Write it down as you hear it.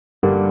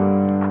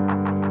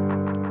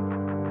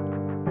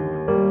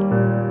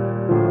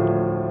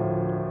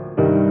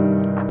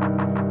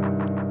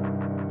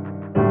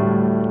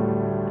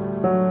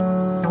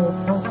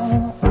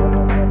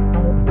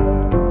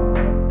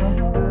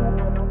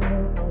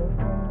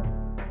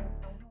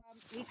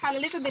had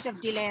a little bit of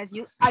delay,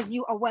 as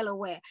you are well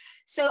aware.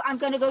 So I'm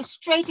going to go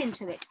straight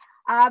into it.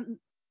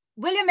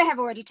 William may have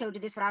already told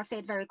you this, but I'll say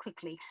it very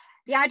quickly.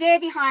 The idea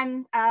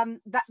behind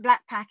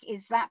Blakpak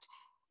is that,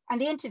 and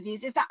the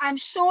interviews, is that I'm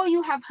sure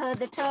you have heard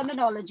the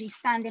terminology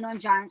standing on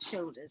giant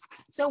shoulders.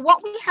 So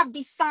what we have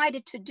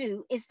decided to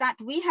do is that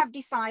we have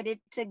decided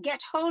to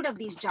get hold of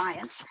these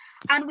giants,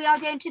 and we are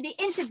going to be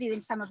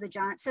interviewing some of the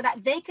giants so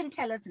that they can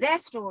tell us their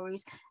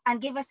stories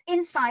and give us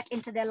insight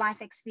into their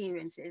life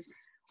experiences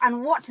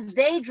and what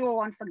they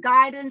draw on for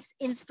guidance,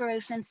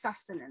 inspiration, and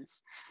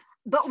sustenance.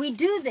 But we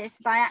do this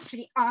by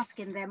actually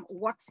asking them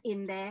what's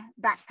in their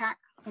backpack,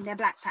 in their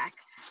Blakpak,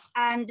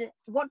 and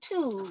what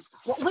tools,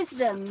 what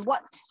wisdom,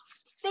 what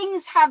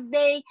things have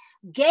they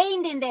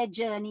gained in their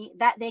journey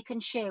that they can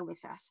share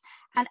with us.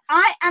 And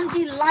I am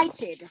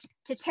delighted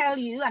to tell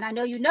you, and I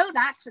know you know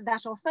that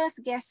our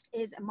first guest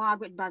is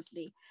Margaret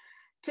Busby.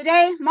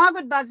 Today,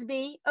 Margaret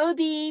Busby,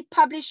 OBE,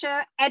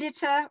 publisher,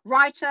 editor,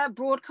 writer,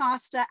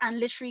 broadcaster, and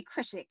literary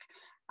critic.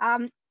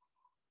 In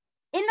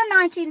the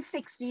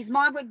 1960s,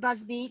 Margaret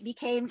Busby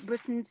became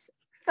Britain's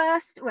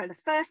the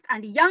first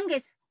and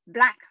youngest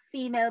Black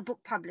female book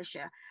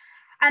publisher.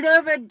 And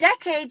over a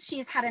decade, she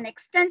has had an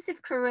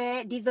extensive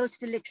career devoted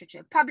to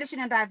literature,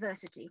 publishing, and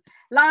diversity.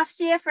 Last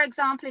year, for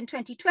example, in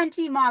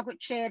 2020, Margaret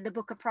chaired the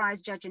Booker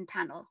Prize judging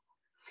panel.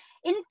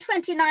 In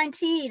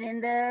 2019,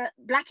 in the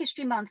Black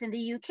History Month in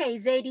the UK,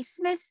 Zadie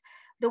Smith,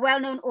 the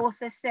well-known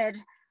author, said,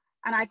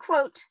 and I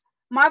quote,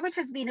 "Margaret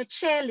has been a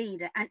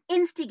cheerleader, an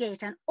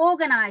instigator, an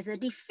organizer,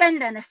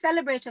 defender, and a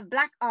celebrator of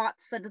Black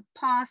arts for the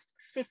past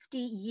 50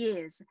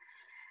 years,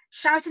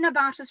 shouting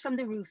about us from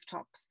the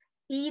rooftops,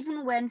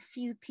 even when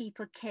few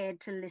people cared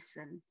to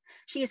listen.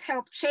 She has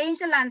helped change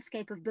the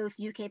landscape of both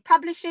UK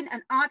publishing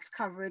and arts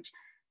coverage,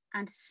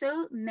 and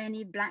so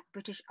many Black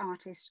British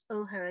artists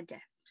owe her a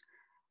debt.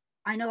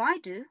 I know I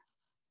do."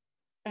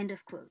 End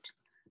of quote.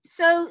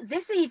 So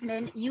this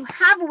evening, you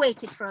have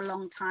waited for a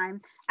long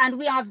time, and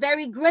we are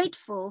very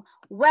grateful.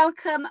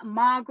 Welcome,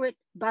 Margaret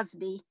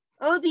Busby,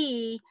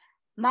 OBE.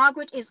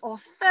 Margaret is our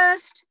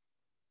first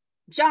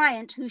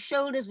giant whose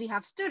shoulders we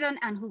have stood on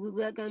and who we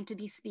were going to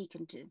be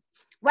speaking to.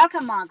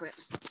 Welcome, Margaret.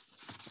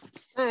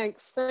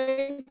 Thanks.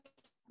 Thank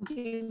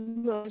you,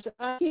 Marge.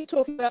 I keep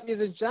talking about me as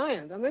a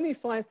giant. I'm only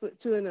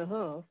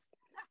 5'2.5".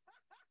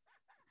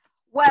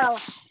 Well,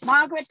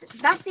 Margaret,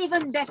 that's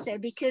even better,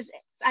 because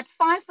at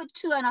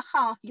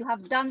 5'2.5", you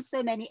have done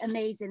so many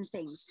amazing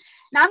things.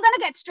 Now I'm going to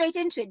get straight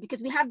into it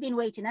because we have been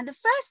waiting. And the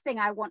first thing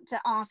I want to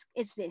ask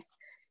is this.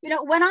 You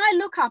know, when I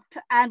look up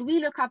and we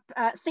look up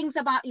things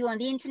about you on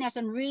the internet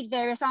and read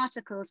various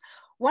articles,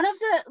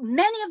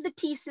 many of the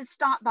pieces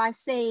start by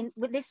saying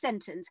with this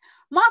sentence: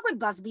 Margaret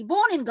Busby,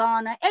 born in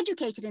Ghana,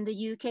 educated in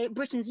the UK,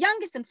 Britain's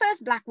youngest and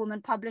first Black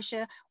woman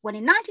publisher, when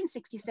in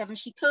 1967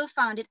 she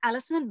co-founded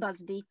Allison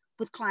Busby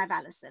with Clive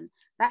Allison.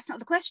 That's not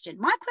the question.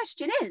 My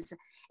question is,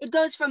 it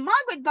goes from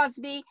Margaret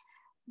Busby,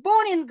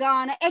 born in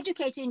Ghana,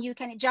 educated in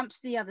UK, and it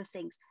jumps to the other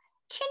things.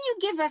 Can you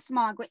give us,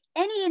 Margaret,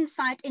 any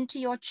insight into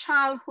your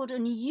childhood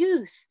and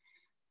youth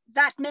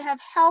that may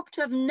have helped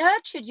to have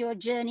nurtured your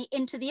journey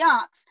into the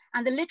arts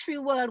and the literary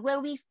world where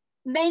we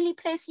mainly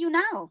place you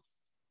now?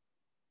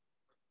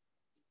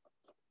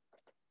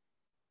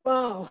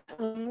 Wow,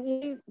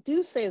 you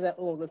do say that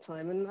all the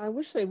time, and I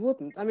wish they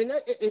wouldn't. I mean,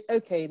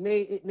 okay,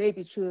 it may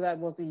be true that I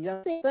was a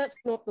young. That's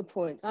not the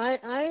point.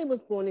 I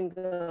was born in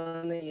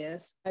Ghana,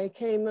 yes. I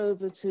came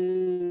over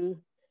to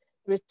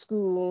Brit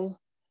School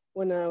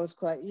when I was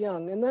quite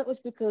young, and that was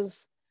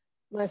because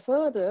my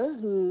father,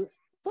 who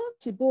was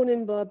actually born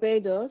in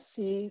Barbados,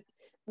 he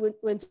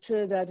went to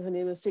Trinidad when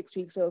he was 6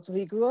 weeks old, so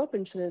he grew up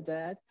in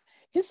Trinidad.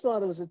 His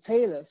father was a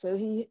tailor, so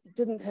he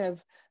didn't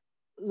have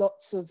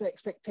lots of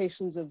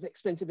expectations of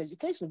expensive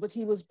education, but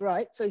he was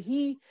bright, so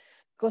he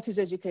got his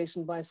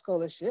education by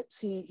scholarships.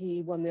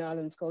 He won the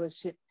Ireland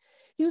Scholarship.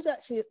 He was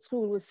actually at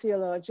school with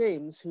C.L.R.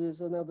 James, who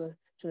is another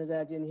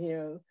Trinidadian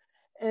hero,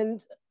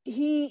 and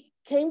he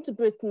came to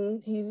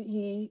Britain.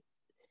 He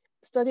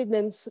studied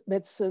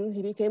medicine.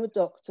 He became a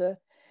doctor,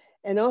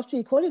 and after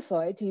he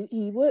qualified,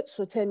 he worked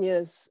for 10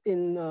 years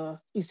in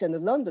East End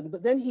of London,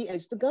 but then he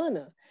edged to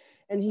Ghana,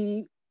 and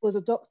he was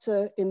a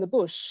doctor in the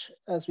bush,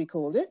 as we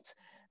called it,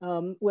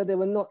 where there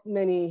were not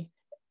many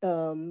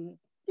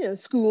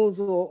schools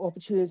or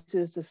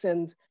opportunities to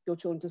send your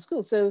children to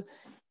school. So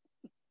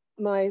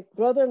my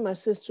brother and my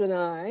sister and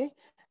I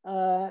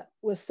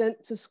were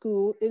sent to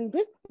school in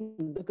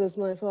Britain because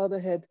my father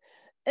had,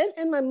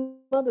 and my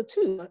mother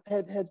too,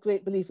 had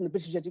great belief in the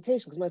British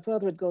education, because my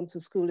father had gone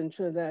to school in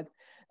Trinidad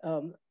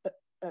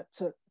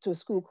to a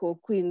school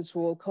called Queen's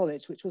Royal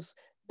College, which was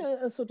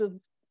a sort of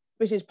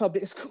British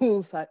public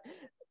school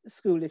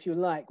school, if you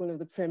like, one of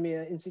the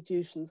premier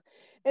institutions.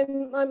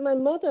 And my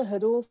mother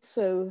had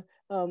also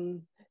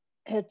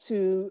had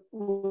to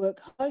work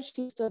hard.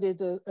 She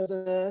studied as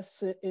a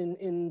nurse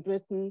in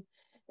Britain,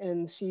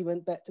 and she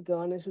went back to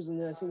Ghana. She was a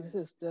nursing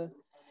sister.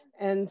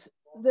 And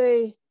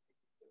they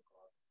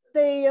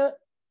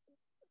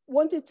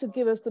wanted to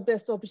give us the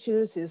best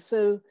opportunities.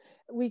 So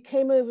we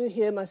came over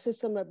here, my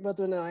sister, my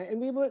brother and I, and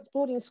we were at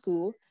boarding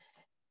school.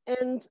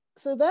 And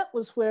so that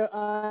was where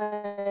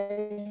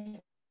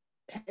I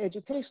had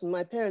education.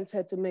 My parents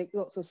had to make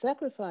lots of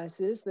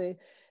sacrifices. They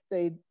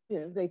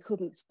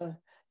couldn't.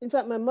 In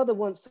fact, my mother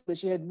once told me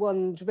she had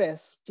one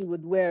dress she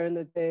would wear in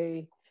the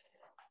day,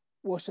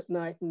 wash at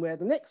night, and wear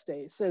the next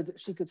day, so that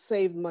she could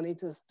save money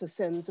to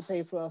send to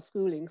pay for our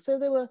schooling. So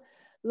there were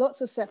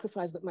lots of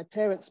sacrifices that my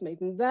parents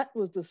made, and that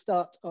was the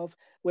start of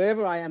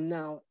wherever I am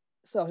now.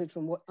 Started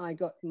from what I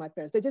got from my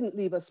parents. They didn't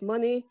leave us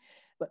money,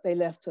 but they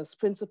left us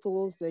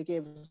principles. They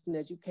gave us an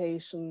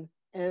education,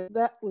 and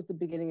that was the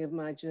beginning of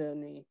my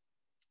journey.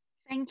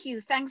 Thank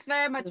you. Thanks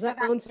very much Does for that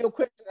that. answer your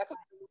question? I can't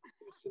remember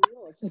what the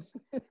question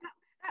was.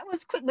 That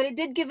was quick, but it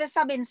did give us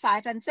some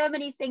insight, and so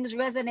many things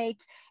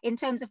resonate in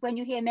terms of when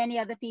you hear many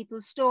other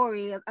people's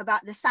story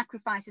about the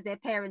sacrifices their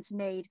parents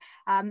made,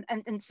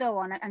 and so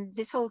on, and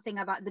this whole thing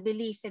about the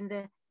belief in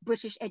the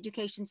British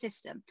education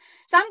system.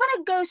 So I'm going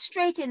to go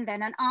straight in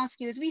then and ask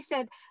you, as we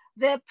said,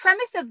 the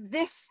premise of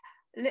this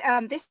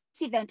this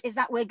event is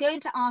that we're going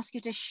to ask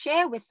you to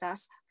share with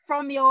us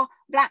from your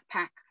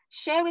Blakpak.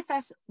 Share with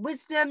us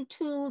wisdom,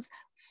 tools,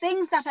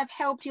 things that have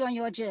helped you on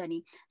your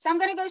journey. So I'm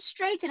going to go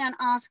straight in and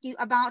ask you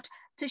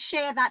to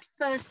share that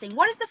first thing.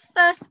 What is the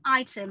first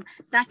item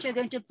that you're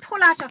going to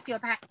pull out of your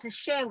pack to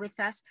share with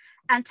us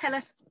and tell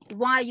us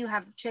why you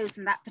have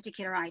chosen that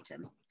particular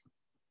item?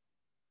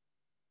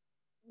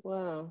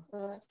 Wow,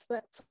 that's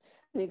I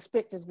didn't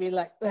expect it to be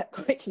like that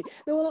quickly.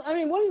 Well, I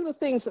mean, one of the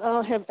things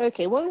I'll have,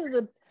 okay, one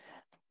of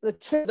the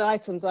trend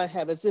items I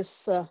have is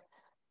this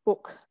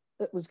book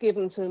that was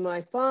given to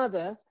my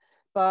father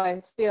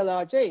by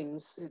C.L.R.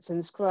 James. It's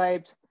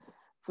inscribed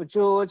for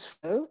George,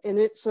 and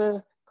it's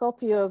a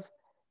copy of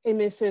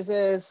Aimé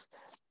Césaire's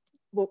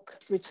book,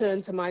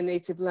 Return to My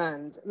Native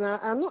Land. Now,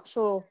 I'm not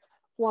sure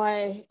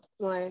why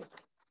my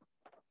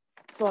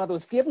father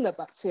was given that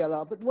by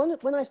CLR, but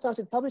when I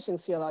started publishing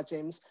C.L.R.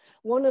 James,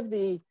 one of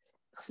the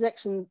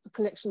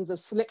collections of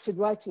selected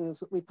writings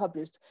that we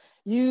published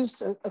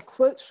used a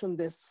quote from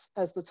this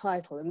as the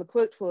title, and the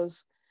quote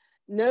was,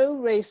 "No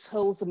race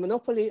holds the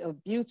monopoly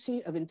of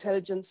beauty, of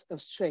intelligence, of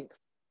strength,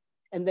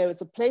 and there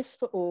is a place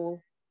for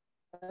all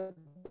at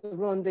the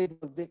rendezvous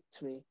of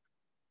victory."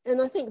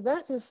 And I think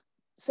that is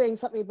saying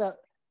something about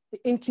the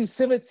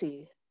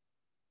inclusivity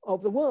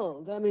of the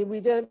world. I mean, we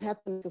don't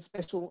have to make a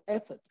special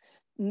effort.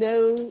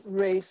 No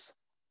race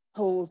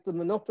holds the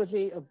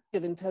monopoly of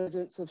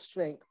intelligence, of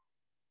strength,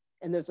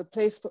 and there's a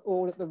place for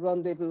all at the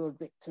rendezvous of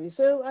victory.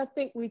 So I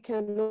think we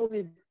can all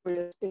be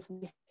victorious if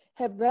we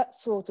have that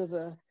sort of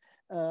a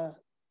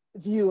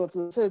view of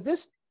the. So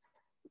this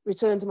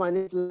Return to My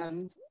Native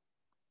Land,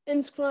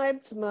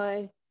 inscribed to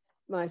my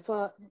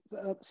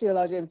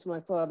CLR James to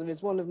my father,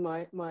 is one of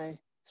my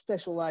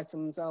special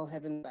items I'll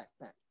have in the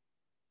backpack.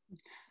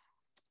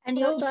 And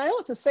I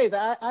ought to say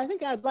that I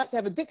think I'd like to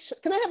have a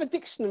dictionary. Can I have a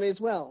dictionary as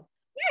well?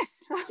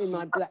 Yes. In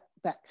my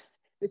Blakpak.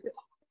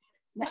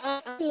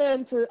 I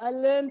learned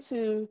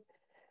to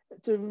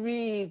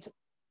read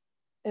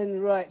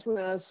and write when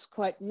I was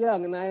quite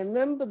young, and I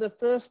remember the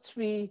first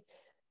 3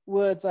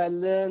 words I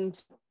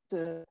learned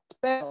to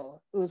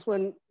spell. It was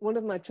when one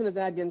of my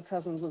Trinidadian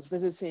cousins was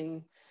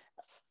visiting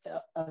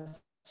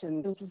us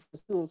in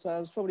school, so I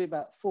was probably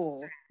about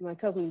 4. My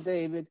cousin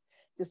David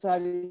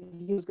decided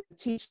he was going to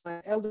teach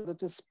my elder brother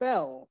to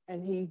spell,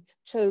 and he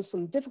chose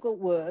some difficult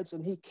words,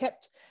 and he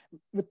kept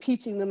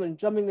repeating them and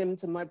drumming them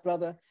to my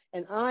brother,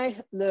 and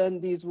I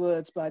learned these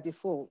words by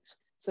default.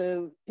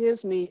 So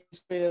here's me,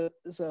 3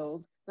 years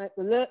old. Like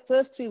the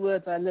first 3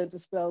 words I learned to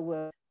spell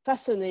were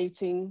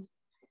fascinating,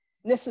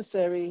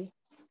 necessary,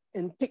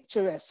 and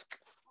picturesque.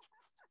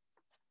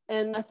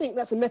 And I think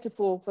that's a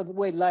metaphor for the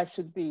way life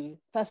should be: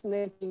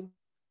 fascinating,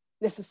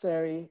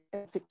 necessary,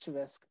 and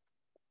picturesque.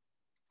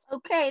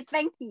 Okay,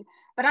 thank you.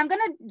 But I'm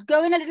going to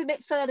go in a little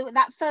bit further with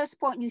that first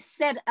point you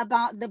said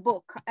about the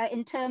book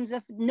in terms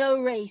of no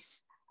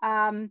race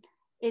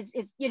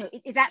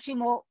is actually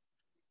more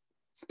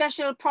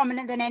special,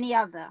 prominent than any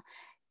other.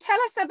 Tell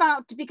us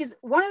about, because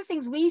one of the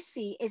things we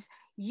see is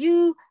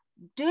you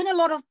doing a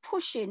lot of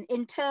pushing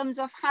in terms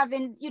of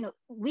having,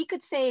 we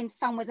could say in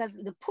some ways as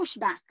the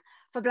pushback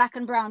for Black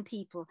and brown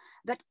people.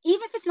 But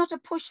even if it's not a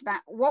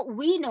pushback, what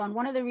we know, and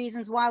one of the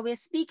reasons why we're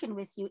speaking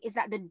with you, is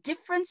that the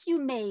difference you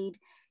made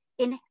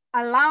in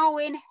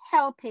allowing,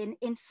 helping,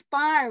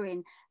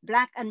 inspiring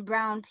Black and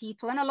brown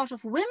people, and a lot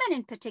of women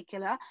in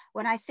particular,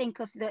 when I think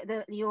of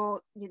the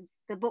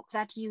book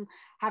that you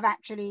have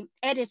actually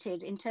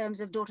edited in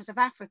terms of Daughters of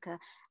Africa,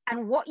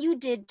 and what you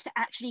did to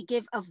actually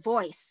give a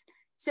voice.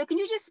 So can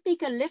you just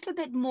speak a little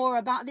bit more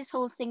about this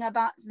whole thing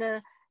about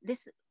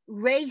this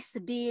race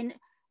being,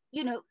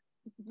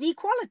 the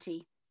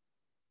equality,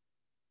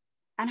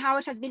 and how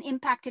it has been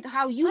impacted,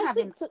 how you have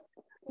impacted?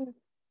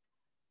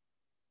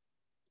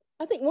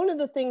 I think one of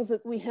the things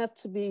that we have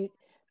to be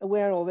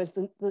aware of is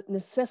the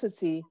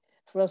necessity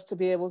for us to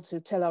be able to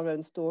tell our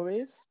own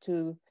stories,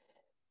 to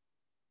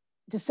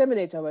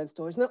disseminate our own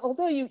stories. Now,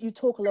 although you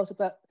talk a lot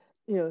about,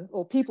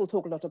 or people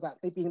talk a lot about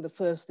being the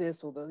first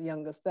this or the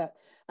youngest that,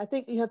 I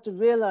think you have to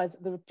realize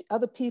that there are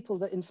other people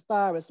that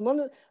inspire us.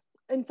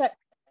 In fact,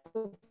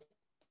 the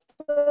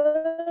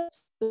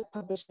first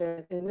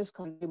publisher in this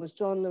country was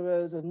John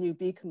LaRose of New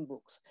Beacon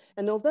Books.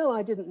 And although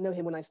I didn't know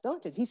him when I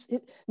started,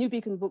 New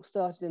Beacon Books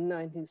started in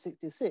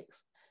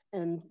 1966.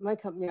 And my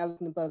company,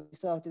 Allison Busby,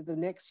 started the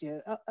next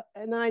year.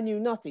 And I knew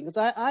nothing,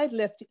 because I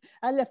left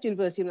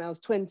university when I was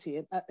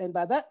 20. And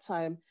by that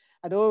time,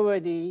 I'd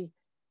already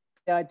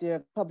the idea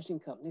of a publishing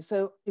company.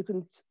 So you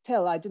can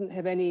tell I didn't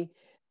have any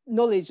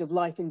knowledge of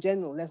life in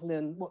general, let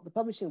alone what the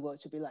publishing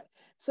world should be like.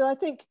 So I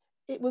think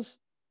it was,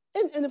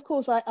 and of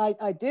course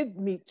I did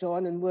meet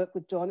John and work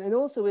with John, and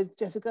also with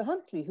Jessica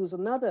Huntley, who's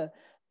another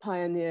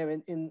pioneer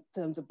in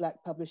terms of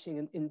Black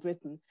publishing in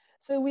Britain.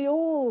 So we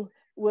all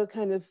were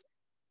kind of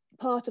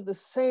part of the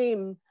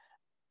same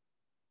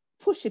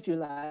push, if you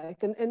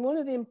like. And one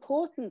of the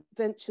important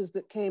ventures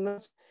that came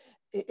out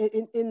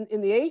in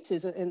the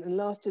 80s and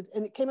lasted,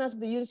 and it came out of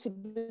the unity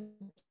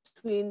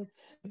between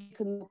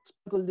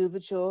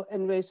Louverture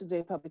and Race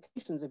Today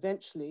Publications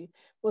eventually,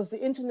 was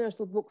the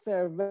International Book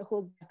Fair of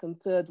Record Black and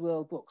Third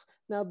World Books.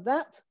 Now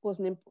that was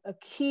a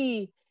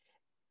key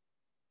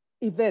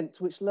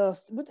event which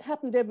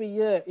happened every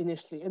year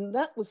initially, and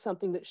that was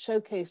something that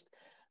showcased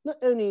not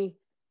only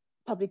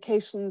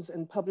publications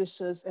and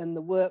publishers and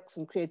the works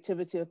and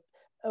creativity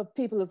of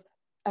people of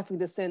African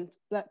descent,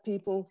 Black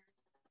people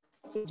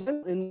in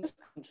general in this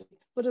country,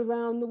 but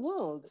around the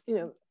world, you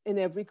know, in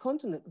every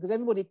continent, because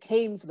everybody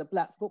came for the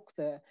Black Book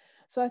Fair.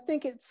 So I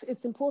think it's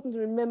important to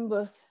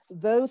remember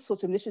those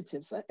sorts of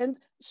initiatives. And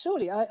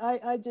surely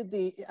I did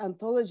the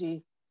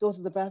anthology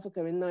Daughters of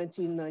Africa in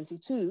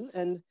 1992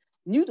 and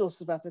New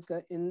Daughters of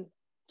Africa in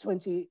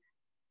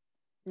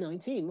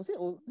 2019, was it?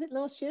 Or was it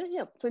last year?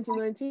 Yeah,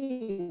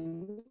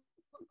 2019.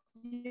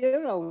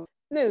 No,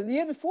 the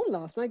year before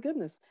last, my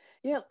goodness.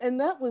 Yeah, and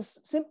that was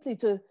simply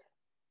to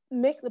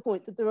make the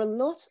point that there are a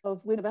lot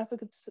of women of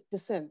African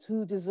descent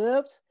who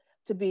deserved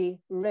to be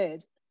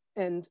read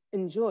and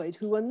enjoyed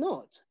who are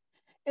not.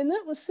 And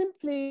that was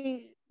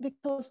simply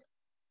because,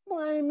 well,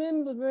 I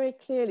remember very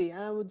clearly,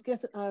 I would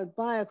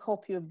buy a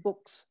copy of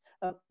books,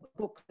 a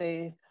book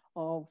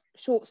of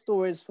short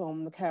stories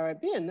from the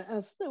Caribbean,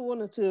 as there were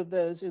one or two of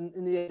those in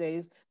the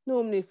days,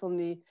 normally from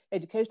the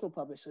educational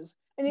publishers.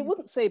 And it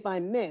wouldn't say by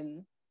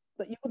men,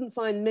 but you wouldn't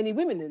find many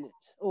women in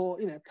it, or,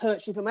 you know,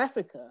 poetry from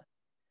Africa,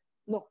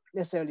 not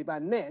necessarily by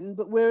men,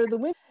 but where the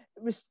women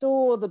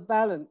restore the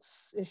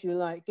balance, if you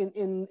like,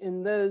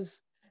 in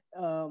those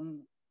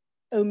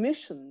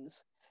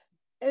omissions.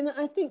 And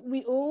I think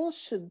we all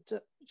should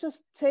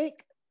just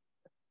take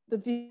the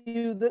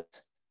view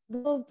that the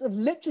world of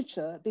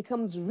literature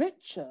becomes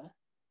richer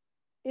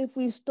if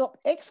we stop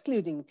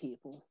excluding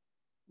people.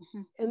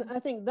 Mm-hmm. And I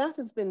think that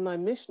has been my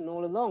mission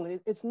all along.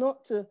 It's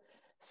not to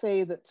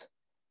say that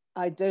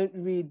I don't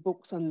read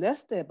books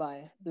unless they're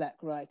by Black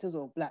writers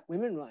or Black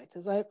women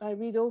writers. I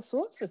read all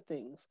sorts of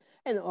things.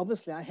 And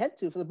obviously I had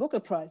to for the Booker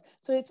Prize.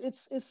 So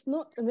it's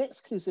not an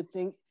exclusive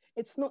thing.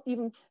 It's not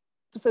even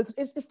to focus,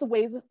 it's the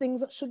way that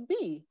things should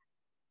be.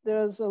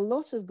 There's a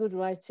lot of good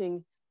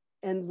writing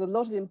and there's a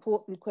lot of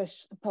important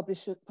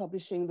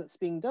publishing that's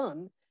being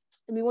done.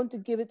 And we want to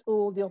give it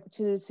all the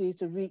opportunity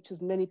to reach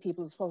as many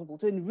people as possible,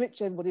 to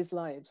enrich everybody's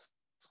lives.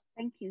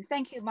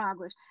 Thank you,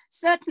 Margaret.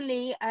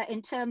 Certainly,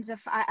 in terms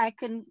of, I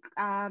can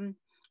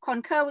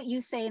concur with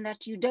you saying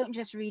that you don't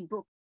just read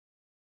books.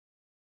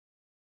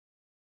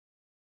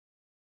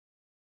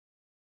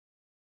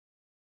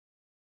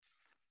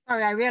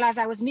 Sorry, I realized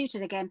I was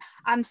muted again.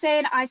 I'm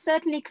saying I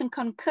certainly can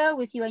concur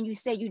with you, and you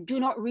say you do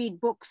not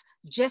read books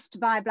just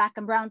by Black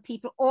and brown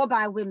people or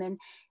by women,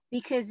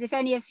 because if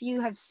any of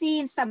you have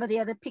seen some of the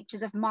other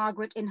pictures of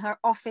Margaret in her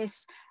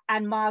office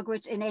and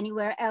Margaret in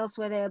anywhere else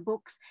where there are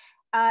books,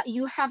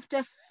 you have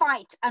to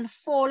fight and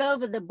fall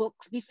over the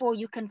books before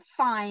you can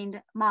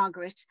find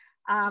Margaret.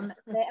 There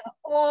are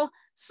all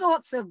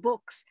sorts of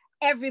books,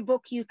 every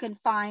book you can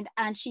find,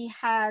 and she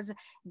has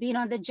been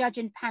on the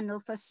judging panel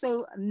for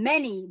so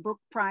many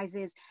book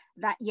prizes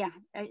that, yeah,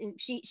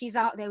 she's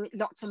out there with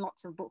lots and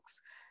lots of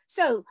books.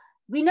 So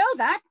we know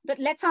that, but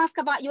let's ask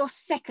about your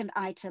second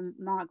item,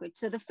 Margaret.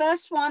 So the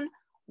first one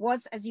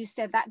was, as you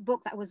said, that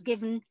book that was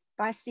given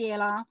by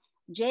CLR.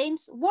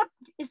 James, what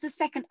is the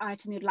second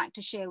item you'd like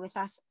to share with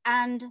us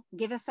and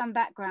give us some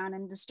background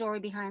and the story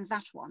behind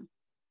that one?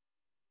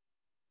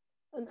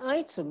 An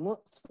item?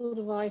 What sort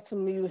of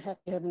item do you have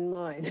in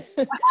mind?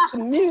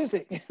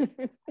 Music.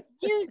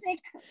 Music.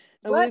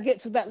 And we'll get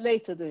to that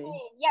later, do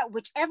we? Yeah,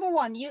 whichever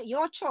one,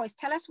 your choice.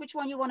 Tell us which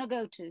one you want to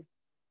go to.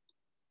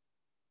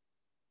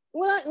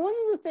 Well, one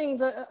of the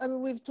things, I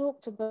mean, we've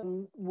talked about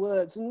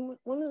words, and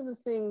one of the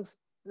things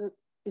that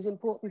is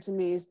important to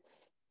me is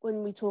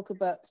when we talk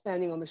about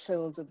standing on the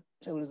shoulders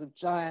of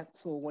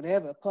giants or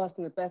whatever,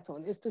 passing the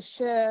baton, is to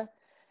share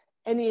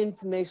any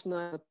information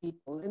on other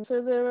people. And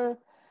so there are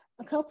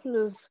a couple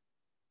of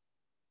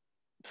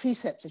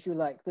precepts, if you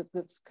like,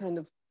 that's kind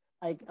of,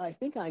 I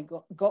think I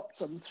got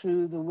them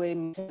through the way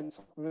my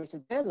parents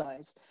operated their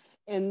lives.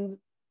 And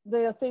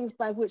they are things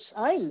by which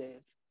I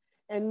live.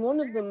 And one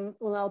of them,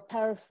 well, I'll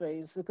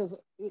paraphrase because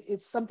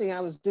it's something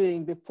I was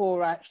doing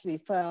before I actually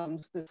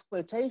found this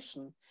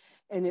quotation.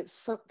 And it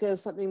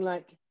goes something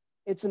like,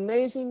 It's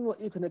amazing what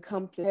you can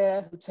accomplish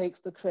there who takes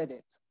the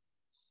credit.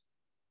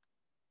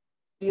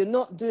 You're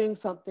not doing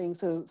something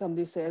so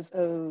somebody says,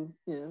 oh,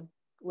 you know,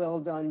 well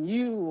done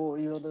you, or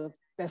you're the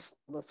best,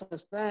 the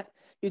first that.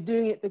 You're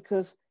doing it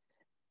because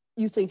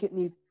you think it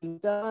needs to be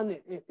done,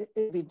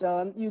 it'll be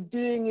done. You're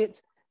doing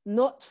it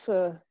not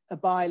for a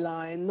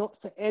byline,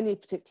 not for any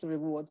particular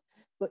reward,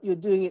 but you're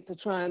doing it to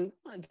try and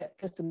get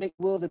us to make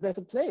the world a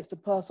better place, to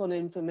pass on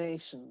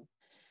information.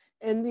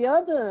 And the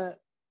other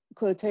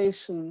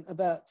quotation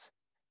about,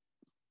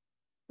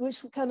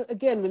 which kind of,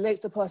 again, relates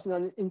to passing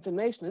on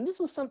information. And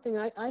this was something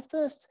I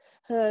first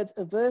heard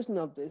a version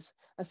of this.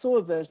 I saw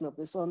a version of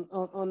this on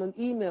an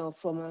email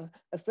from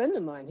a friend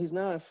of mine, who's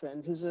now a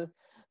friend, who's a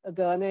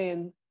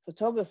Ghanaian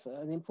photographer,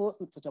 an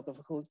important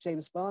photographer called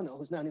James Barnell,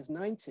 who's now in his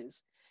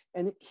 90s.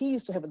 And he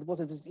used to have at the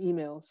bottom of his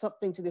email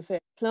something to the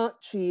effect, plant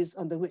trees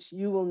under which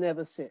you will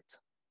never sit.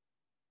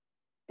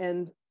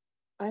 And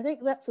I think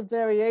that's a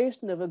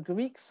variation of a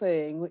Greek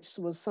saying, which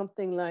was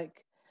something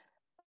like,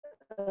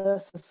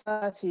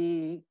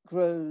 society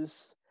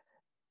grows,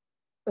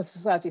 a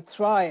society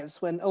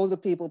thrives when older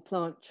people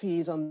plant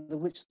trees under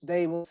which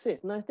they will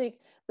sit. And I think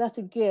that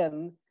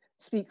again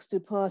speaks to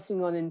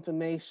passing on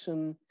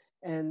information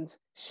and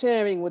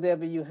sharing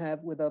whatever you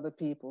have with other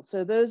people.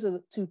 So those are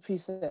the two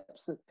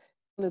precepts that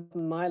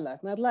in my life,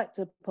 and I'd like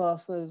to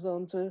pass those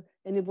on to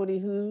anybody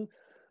who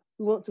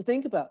wants to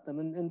think about them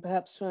and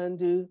perhaps try and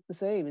do the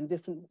same in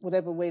different,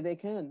 whatever way they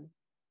can.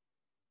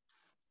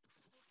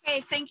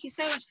 Okay, thank you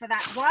so much for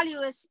that. While you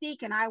were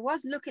speaking, I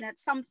was looking at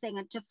something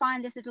and to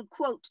find this little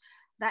quote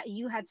that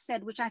you had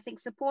said, which I think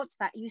supports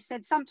that. You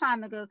said some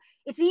time ago,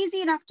 it's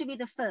easy enough to be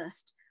the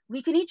first.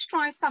 We can each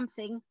try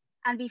something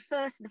and be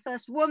first, the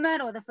first woman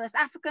or the first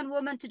African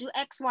woman to do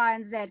X, Y,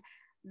 and Z.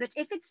 But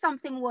if it's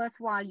something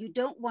worthwhile, you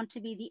don't want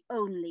to be the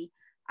only.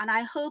 And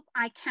I hope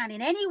I can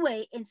in any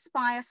way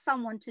inspire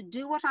someone to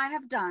do what I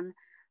have done,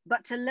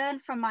 but to learn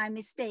from my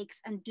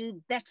mistakes and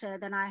do better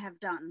than I have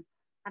done.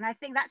 And I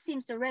think that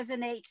seems to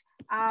resonate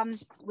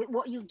with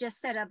what you've just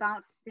said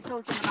about this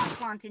whole thing about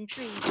planting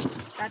trees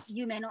that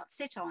you may not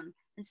sit on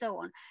and so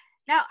on.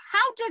 Now,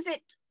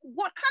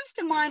 what comes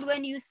to mind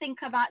when you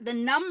think about the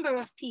number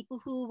of people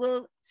who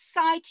will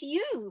cite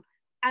you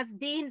as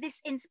being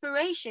this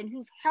inspiration,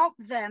 who've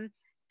helped them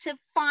to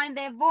find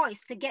their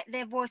voice, to get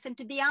their voice and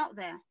to be out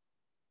there?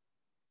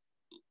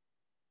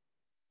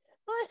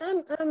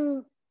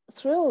 I'm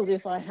thrilled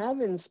if I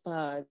have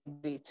inspired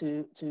me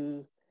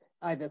to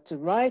either to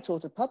write or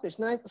to publish.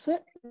 And I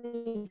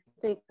certainly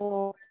think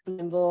more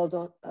involved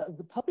on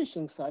the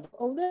publishing side.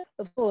 Although,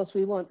 of course,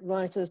 we want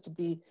writers to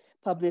be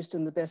published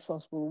in the best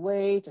possible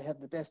way, to have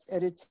the best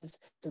editors,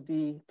 to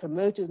be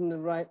promoted in the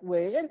right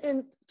way.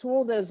 And to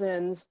all those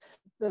ends,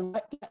 the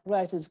Black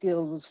Writers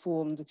Guild was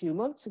formed a few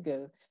months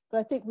ago. But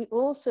I think we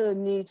also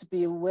need to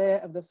be aware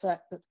of the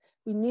fact that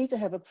we need to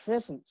have a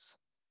presence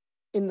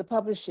in the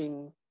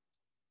publishing.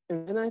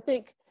 And I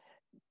think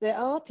there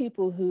are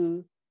people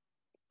who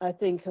I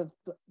think have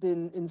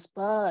been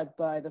inspired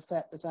by the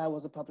fact that I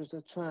was a publisher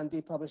to try and be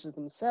publishers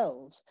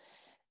themselves.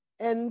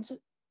 And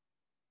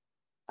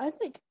I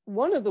think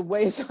one of the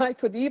ways I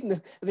could even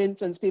have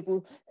influenced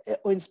people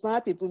or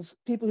inspired people is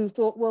people who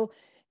thought, well,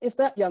 if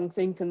that young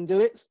thing can do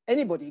it,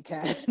 anybody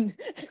can.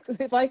 Because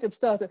if I could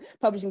start a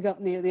publishing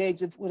company at the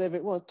age of whatever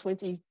it was,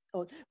 20,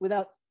 or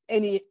without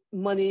any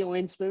money or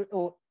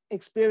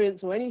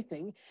experience or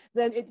anything,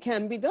 then it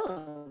can be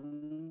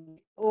done.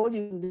 All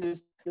you can do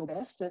is your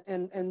best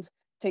and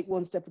take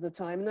one step at a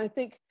time. And I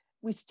think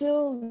we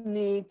still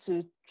need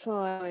to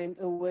try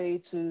a way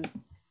to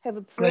have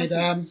a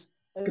presence.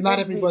 Great. Good night,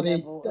 everybody.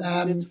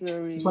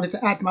 Just wanted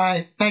to add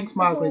my thanks,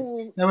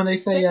 Margaret. Now, when they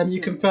say you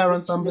confer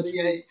on somebody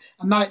a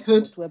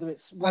knighthood,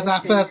 as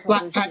our first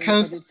Blakpak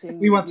host,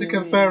 we want to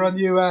confer on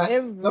you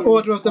the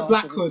Order of the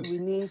Blackhood.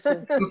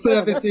 The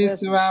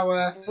services to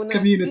our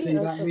community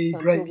that we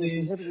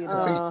greatly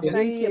appreciate.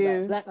 Thank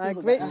you. I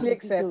greatly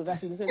accept.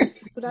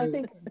 But I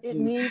think it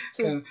needs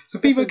to. So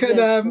people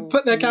can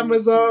put their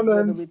cameras on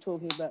and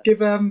give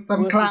them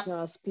some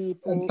claps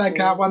and thank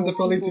our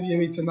wonderful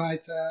interviewee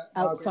tonight,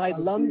 outside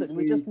London.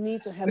 We just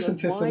need to have listen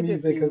to some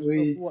music as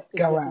we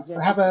go out. So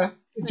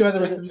enjoy the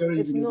rest of your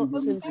evening. It's not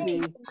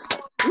simply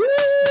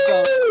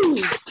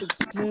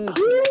exclusion,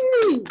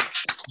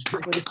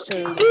 but it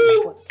shows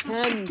what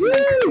can be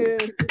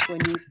when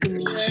you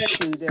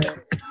include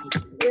it.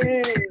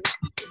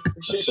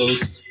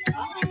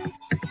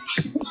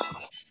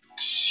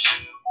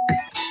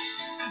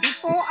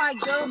 Before I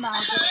go,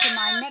 Margaret, to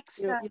my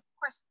next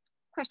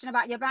question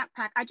about your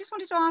backpack, I just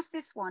wanted to ask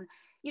this one.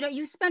 You know,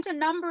 you spent a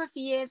number of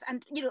years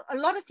and, you know, a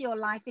lot of your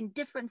life in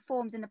different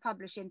forms in the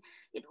publishing.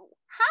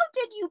 How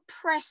did you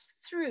press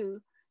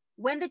through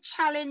when the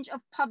challenge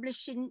of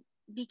publishing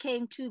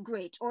became too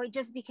great or it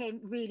just became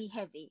really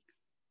heavy?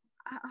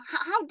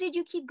 How did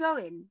you keep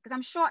going? Because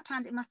I'm sure at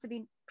times it must have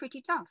been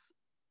pretty tough.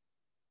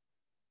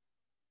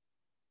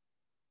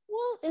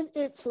 Well,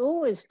 it's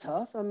always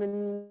tough. I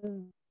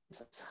mean,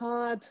 it's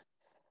hard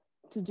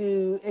to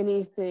do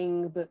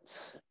anything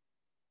that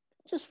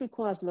just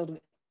requires a lot of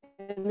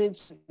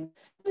energy.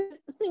 The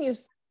thing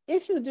is,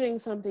 if you're doing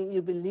something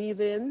you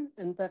believe in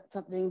and that's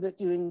something that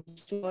you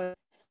enjoy,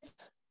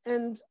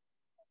 and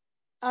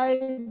I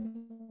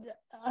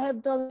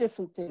have done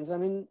different things. I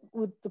mean,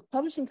 with the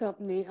publishing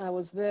company, I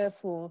was there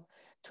for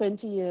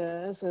 20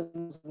 years,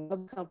 and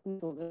another company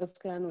called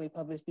EarthScan, we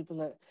published people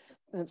like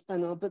Vance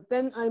Panel. But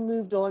then I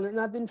moved on, and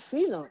I've been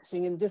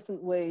freelancing in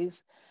different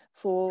ways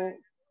for,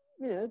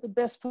 the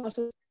best part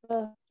of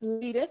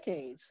 3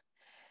 decades.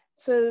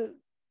 So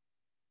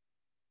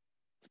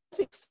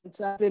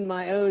I've been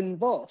my own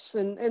boss,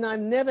 and I've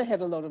never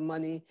had a lot of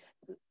money.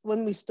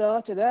 When we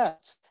started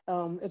out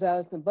at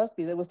Allison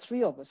Busby, there were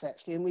 3 of us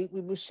actually, and we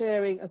were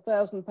sharing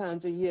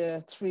 £1,000 a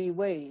year 3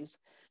 ways.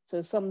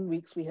 So some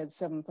weeks we had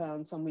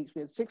 £7, some weeks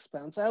we had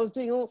 £6. So I was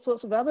doing all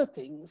sorts of other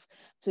things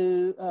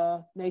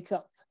to make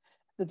up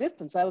the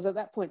difference. I was at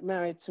that point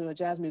married to a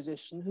jazz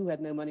musician who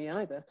had no money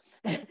either.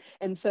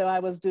 And so I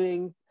was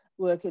doing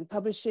work in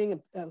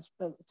publishing. I was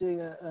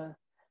doing a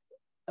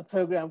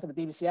program for the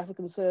BBC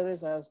African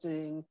Service. I was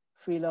doing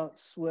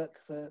freelance work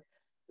for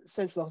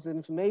Central Office of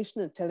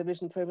Information, a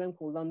television program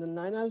called London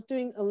 9. I was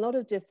doing a lot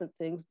of different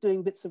things,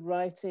 doing bits of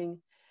writing.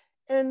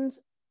 And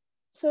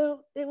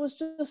so it was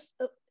just,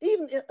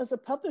 even as a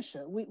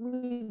publisher, we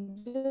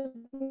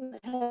didn't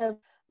have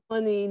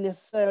money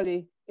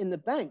necessarily in the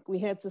bank. We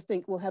had to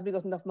think, well, have we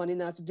got enough money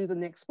now to do the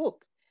next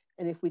book?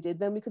 And if we did,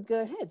 then we could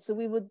go ahead. So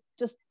we were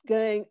just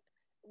going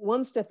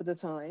one step at a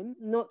time,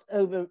 not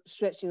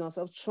overstretching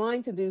ourselves,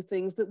 trying to do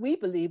things that we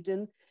believed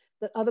in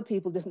that other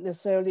people didn't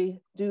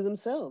necessarily do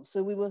themselves.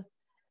 So we were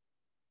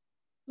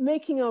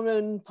making our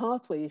own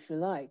pathway, if you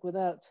like,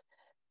 without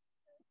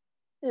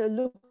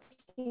looking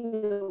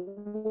at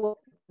what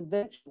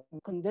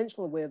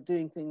conventional way of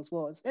doing things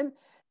was. And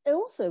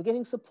also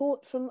getting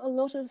support from a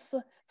lot of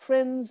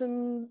friends,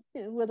 and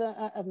whether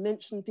I've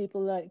mentioned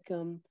people like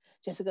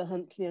Jessica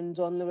Huntley and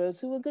John LaRose,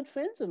 who were good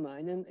friends of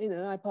mine.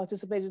 And, I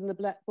participated in the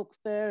Black Book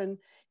Fair, and,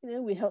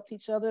 we helped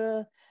each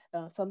other.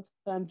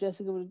 Sometimes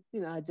Jessica would,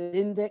 I did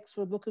an index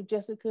for a book of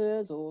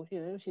Jessica's, or,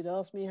 she'd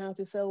ask me how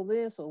to sell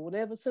this or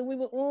whatever. So we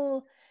were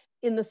all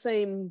in the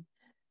same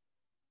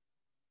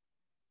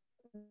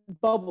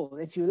bubble,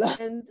 if you like.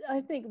 And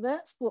I think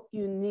that's what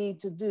you need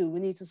to do. We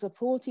need to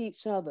support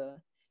each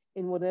other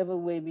in whatever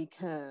way we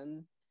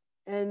can.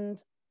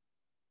 And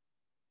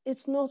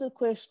it's not a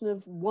question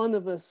of one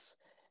of us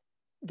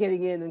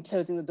getting in and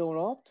closing the door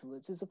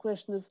afterwards. It's a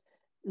question of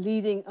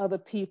leading other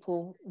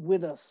people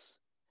with us,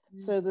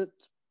 so that,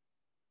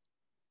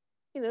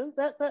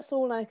 that's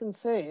all I can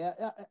say.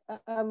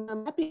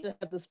 I'm happy to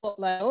have the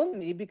spotlight on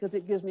me, because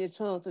it gives me a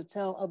chance to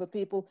tell other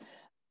people,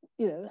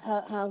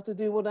 how to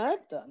do what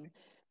I've done.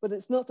 But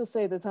it's not to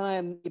say that I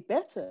am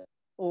better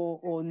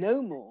or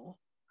know more.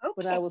 Okay.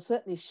 But I will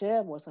certainly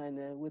share what I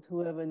know with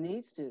whoever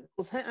needs to.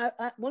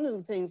 One of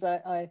the things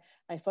I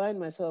find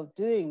myself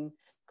doing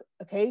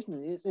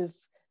occasionally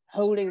is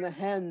holding the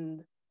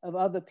hand of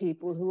other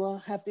people who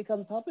have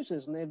become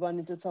publishers, and they run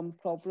into some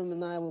problem,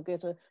 and I will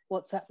get a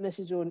WhatsApp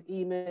message or an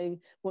email,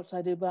 what should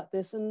I do about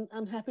this? And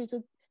I'm happy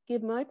to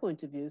give my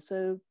point of view.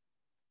 So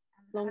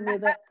long may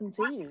that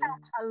continue. That's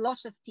helped a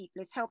lot of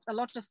people. It's helped a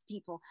lot of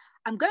people.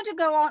 I'm going to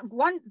go on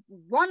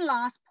one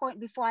last point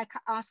before I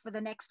ask for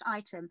the next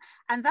item,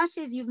 and that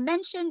is, you've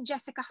mentioned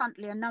Jessica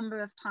Huntley a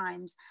number of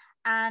times,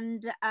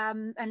 and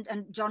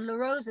John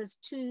LaRose as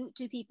two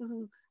people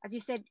who, as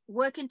you said,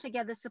 working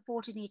together,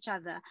 supporting each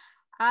other.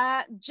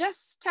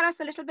 Just tell us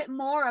a little bit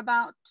more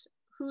about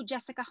who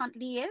Jessica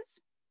Huntley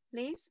is,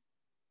 please.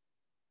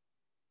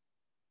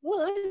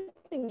 Well, I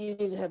think you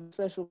need to have a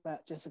special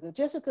about Jessica.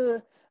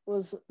 Jessica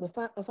was the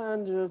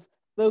founder of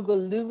Vogel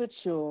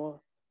Louverture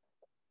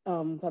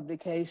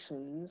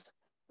Publications,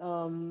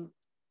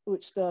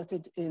 which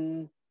started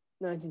in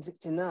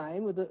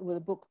 1969 with a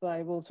book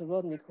by Walter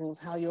Rodney called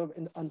How Europe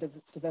in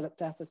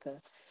Underdeveloped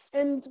Africa.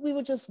 And we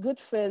were just good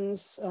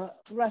friends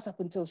right up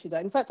until she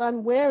died. In fact,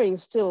 I'm wearing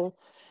still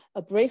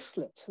a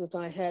bracelet that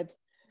I had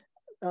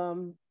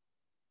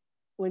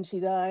when she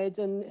died,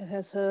 and it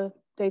has her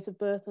date of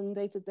birth and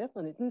date of death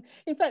on it. And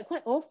in fact,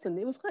 quite often,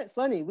 it was quite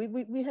funny.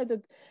 We had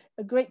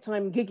a great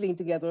time giggling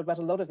together about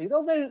a lot of things.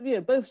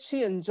 Although, both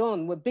she and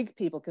John were big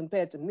people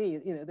compared to me.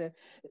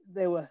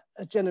 They were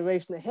a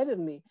generation ahead of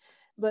me.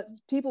 But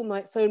people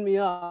might phone me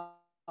up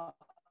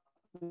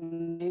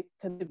and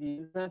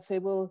I'd say,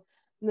 well,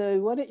 no,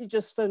 why don't you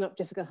just phone up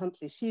Jessica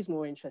Huntley? She's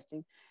more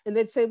interesting. And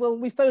they'd say, well,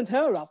 we phoned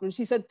her up, and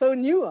she said,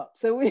 phone you up.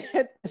 So we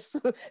had this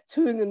sort of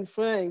toing and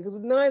froing, because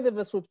neither of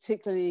us were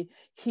particularly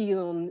keen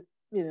on,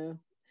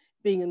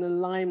 being in the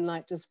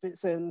limelight just for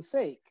its own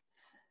sake.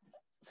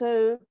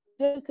 So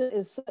Jessica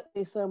is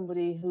certainly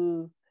somebody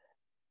who,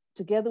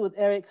 together with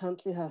Eric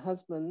Huntley, her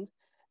husband,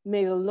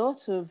 made a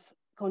lot of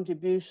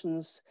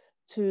contributions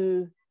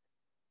to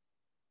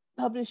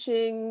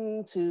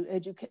publishing, to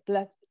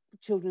Black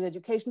children's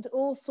education, to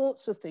all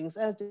sorts of things,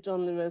 as did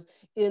John LaRose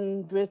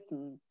in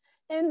Britain,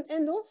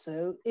 and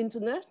also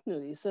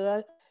internationally.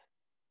 So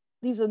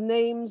these are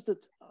names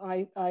that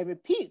I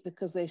repeat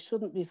because they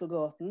shouldn't be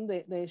forgotten.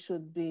 They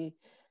should be,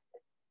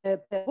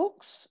 their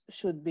books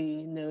should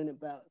be known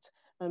about.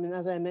 I mean,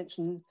 as I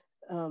mentioned,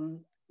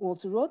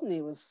 Walter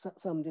Rodney was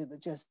somebody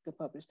that Jessica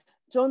published.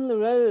 John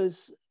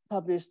LaRose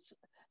published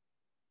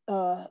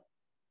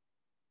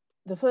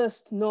the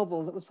first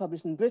novel that was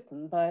published in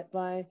Britain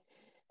by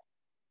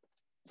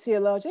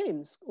C.L.R.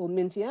 James, called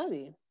Minty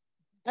Alley.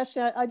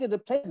 Actually, I did a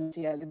play of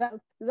Minty Alley.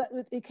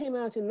 It came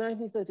out in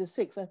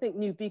 1936. I think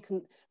New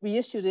Beacon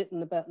reissued it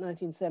in about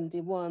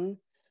 1971.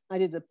 I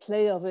did a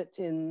play of it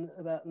in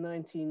about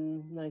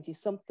 1990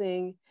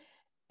 something.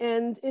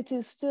 And it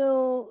is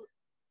still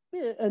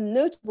a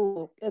notable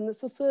book. And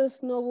it's the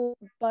first novel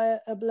by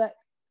a Black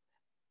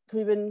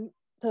Caribbean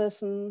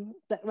person,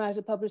 Black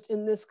writer, published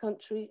in this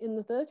country in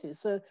the 30s.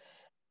 So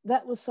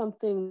that was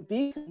something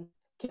Beacon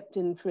kept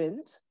in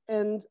print,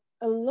 and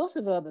a lot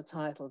of other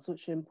titles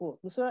which are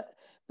important. So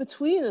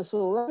between us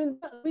all, I mean,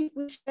 we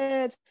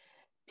shared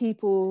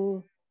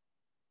people,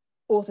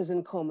 authors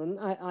in common.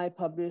 I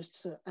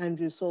published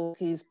Andrew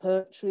Salke's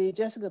poetry.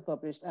 Jessica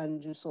published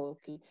Andrew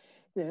Salke.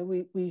 You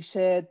know, we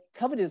shared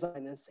cover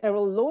designers.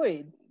 Errol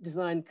Lloyd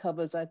designed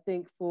covers, I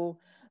think, for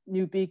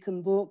New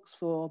Beacon books,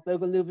 for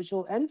Bogle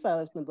Lubitschall and for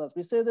Allison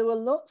Busby. So there was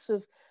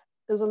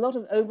a lot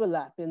of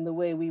overlap in the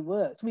way we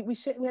worked. We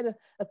had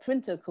a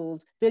printer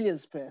called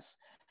Villiers Press,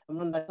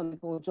 run by somebody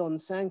called John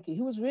Sankey,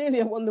 who was really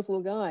a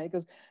wonderful guy,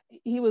 because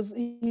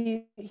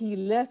he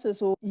let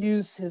us all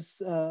use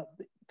his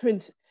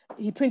print.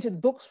 He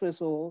printed books for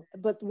us all,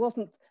 but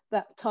wasn't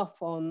that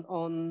tough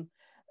on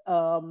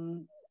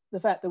the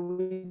fact that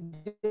we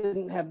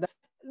didn't have that.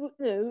 You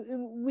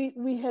know,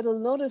 we had a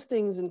lot of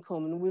things in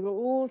common. We were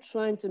all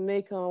trying to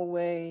make our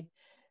way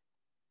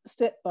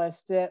step by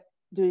step,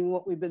 doing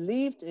what we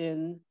believed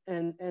in,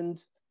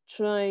 and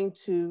trying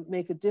to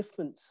make a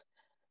difference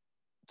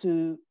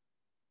to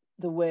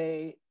the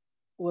way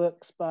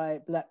works by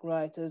Black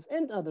writers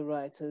and other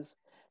writers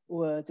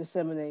were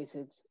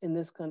disseminated in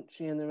this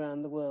country and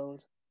around the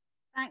world.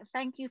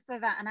 Thank you for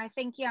that. And I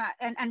think, yeah,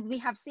 and we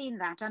have seen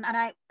that. And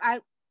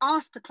I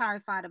asked to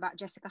clarify it about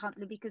Jessica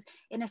Huntley, because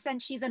in a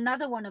sense, she's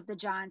another one of the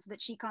giants, but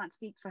she can't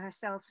speak for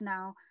herself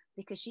now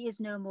because she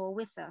is no more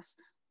with us.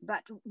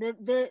 But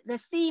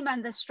the theme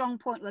and the strong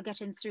point we're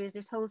getting through is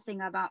this whole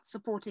thing about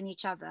supporting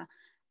each other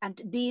and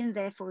being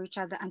there for each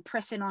other and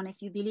pressing on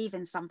if you believe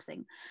in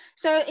something.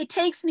 So it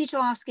takes me to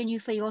asking you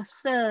for your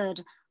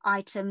third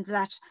item,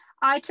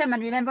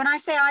 and remember, when I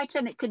say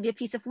item, it could be a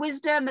piece of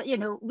wisdom, you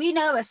know, we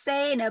know, a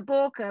saying, a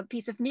book, a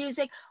piece of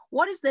music.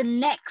 What is the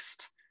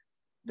next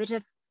bit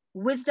of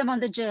wisdom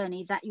on the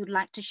journey that you'd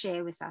like to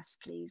share with us,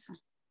 please?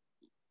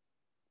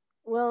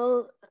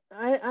 Well,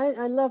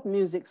 I love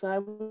music, so I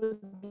would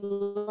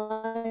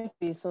like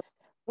to. So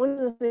one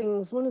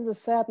of the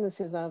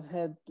sadnesses I've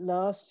had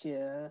last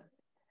year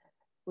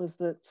was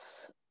that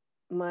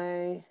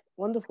my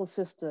wonderful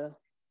sister,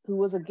 who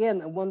was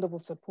again a wonderful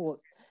support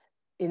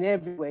in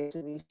every way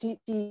to me,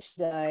 she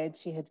died.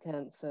 She had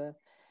cancer,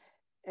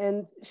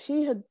 and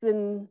she had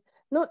been,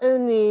 not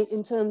only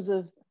in terms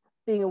of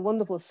being a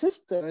wonderful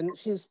sister, and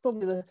she's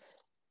probably the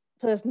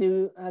person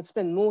who I'd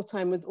spent more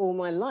time with all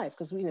my life,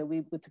 because we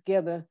were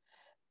together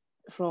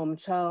from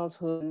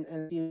childhood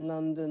and in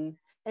London.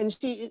 And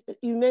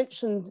you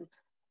mentioned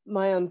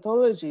my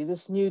anthology,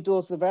 this New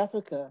Daughters of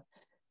Africa,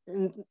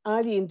 and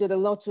Eileen did a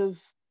lot of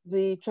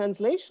the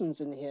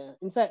translations in here.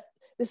 In fact,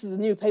 this is a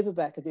new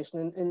paperback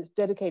edition, and it's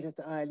dedicated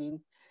to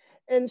Eileen.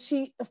 And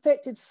she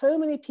affected so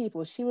many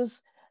people. She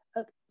was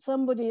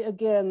somebody,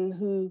 again,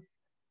 who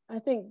I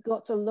think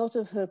got a lot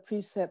of her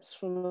precepts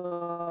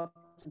from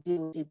to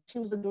deal with people. She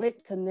was a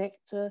great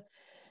connector.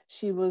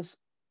 She was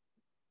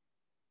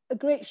a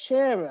great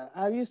sharer.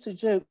 I used to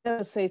joke,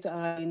 never say to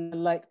Eileen, I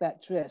like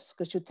that dress,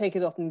 because she'd take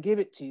it off and give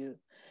it to you.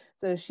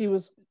 So she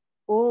was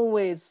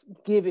always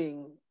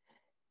giving.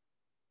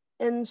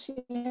 And she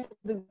had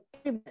the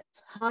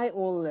high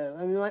or low.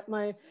 I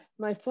mean,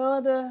 my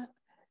father,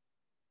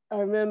 I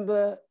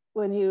remember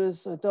when he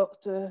was a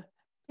doctor,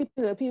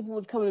 people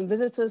would come and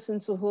visit us in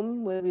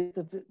Sahum,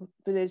 the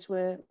village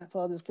where my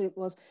father's clinic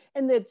was,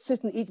 and they'd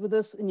sit and eat with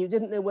us, and you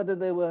didn't know whether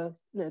they were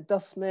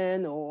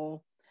dustmen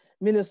or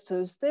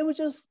ministers. They were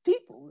just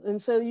people.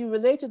 And so you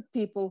related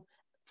people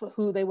for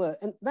who they were.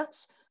 And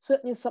that's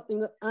certainly something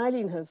that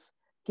Eileen has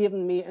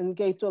given me and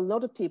gave to a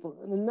lot of people.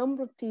 And the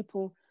number of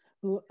people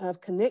who I've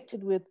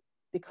connected with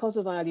because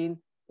of Eileen,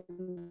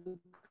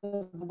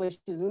 because of the way she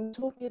is. I'm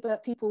talking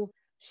about people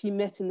she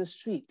met in the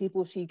street,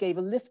 people she gave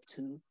a lift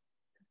to,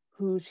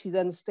 who she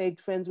then stayed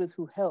friends with,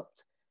 who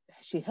helped.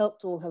 She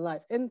helped all her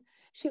life. And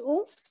she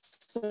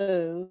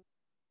also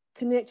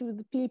connected with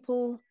the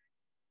people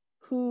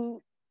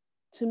who,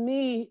 to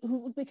me,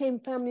 who became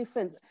family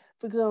friends.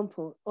 For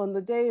example, on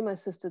the day my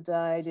sister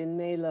died in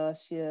May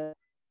last year,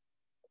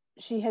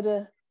 she had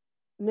a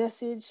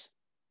message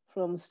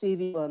from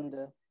Stevie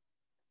Wonder,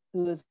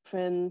 who was a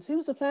friend, who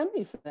was a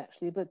family friend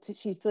actually, but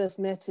she first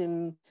met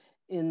him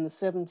in the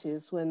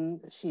 70s when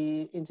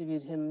she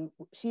interviewed him.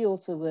 She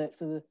also worked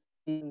for the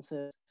Beatles.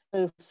 So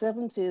from the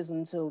 70s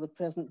until the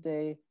present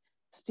day,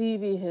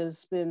 Stevie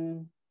has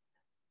been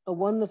a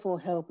wonderful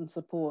help and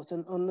support.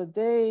 And on the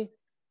day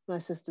my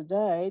sister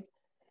died,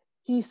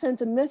 he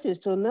sent a message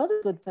to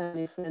another good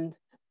family friend,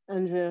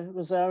 Andrea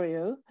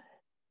Rosario,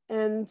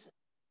 And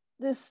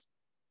this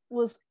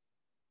was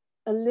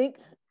a link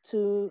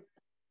to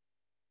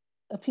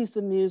a piece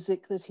of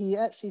music that he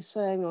actually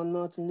sang on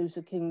Martin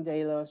Luther King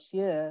Day last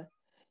year.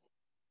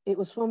 It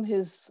was from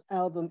his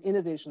album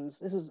Inner Visions.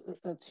 This was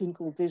a tune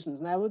called Visions.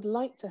 And I would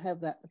like to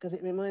have that because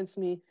it reminds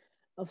me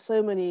of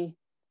so many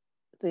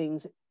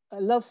things. I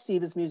love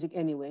Stevie's music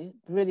anyway,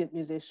 brilliant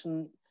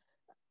musician.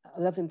 I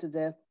love him to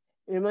death.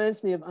 It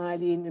reminds me of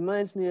Eileen,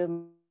 reminds me of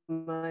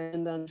my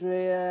friend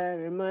Andrea, it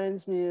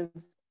reminds me of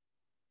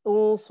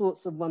all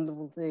sorts of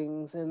wonderful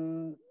things.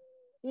 And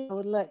I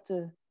would like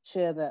to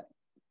share that.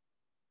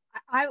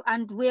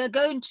 And we're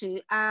going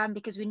to,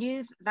 because we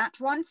knew that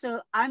one.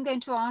 So I'm going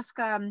to ask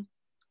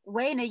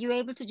Wayne, are you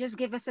able to just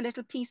give us a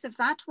little piece of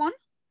that one?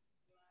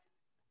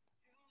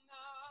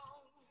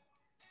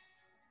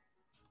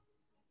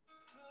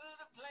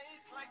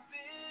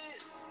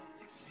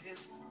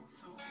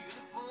 So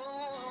beautiful.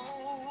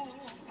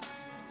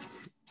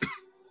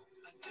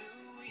 Do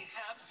we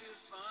have to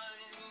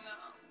find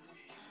our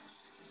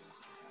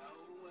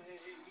way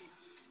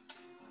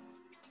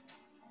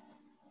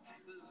to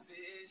the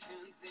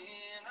visions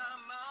in our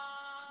mind?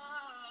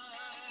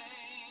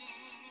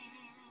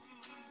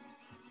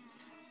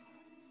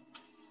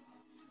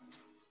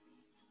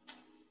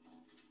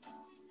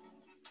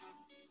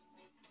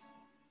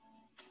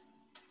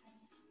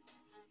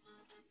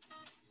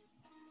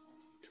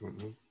 Do you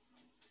want more?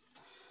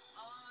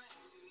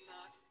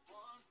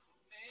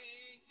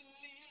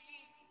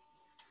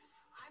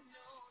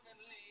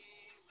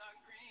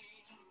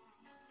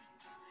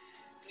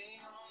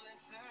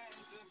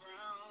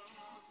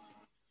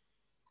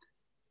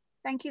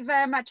 Thank you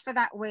very much for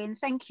that, Wayne.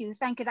 Thank you.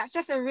 Thank you. That's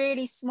just a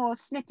really small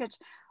snippet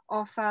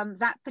of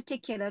that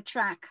particular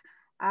track.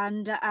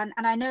 And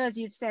I know, as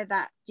you've said,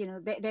 that, you know,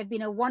 they've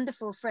been a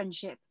wonderful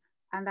friendship,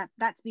 and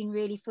that's been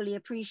really fully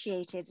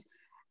appreciated.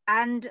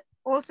 And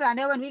also, I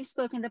know when we've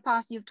spoken in the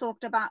past, you've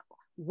talked about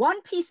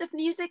one piece of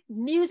music.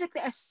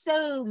 There are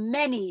so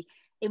many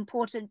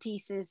important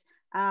pieces,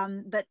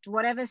 but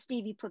whatever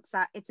Stevie puts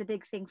out, it's a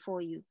big thing for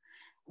you.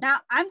 Now,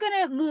 I'm going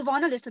to move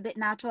on a little bit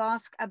now to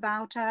ask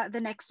about the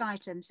next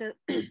item. So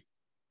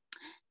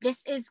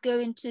this is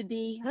going to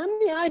be... How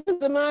many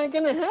items am I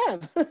going to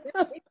have?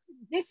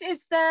 This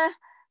is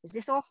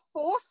this our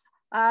fourth?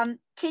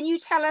 Can you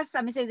tell us,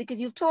 I mean, so because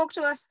you've talked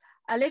to us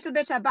a little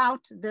bit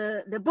about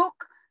the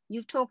book,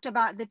 you've talked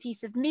about the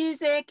piece of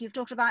music, you've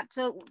talked about,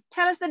 so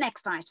tell us the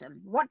next item.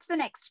 What's the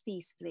next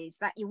piece, please,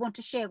 that you want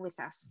to share with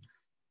us?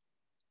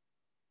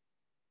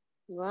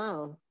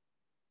 Wow.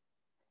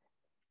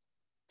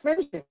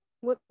 Friendship.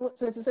 What's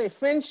there to say?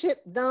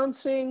 Friendship,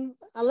 dancing.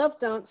 I love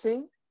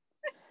dancing.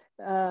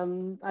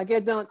 I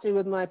get dancing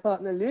with my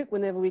partner Luke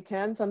whenever we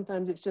can.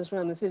 Sometimes it's just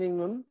around the sitting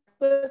room.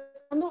 But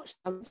I'm not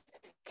sure.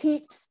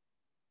 Keep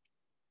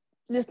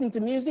listening to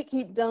music,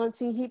 keep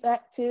dancing, keep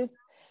active,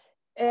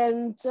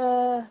 and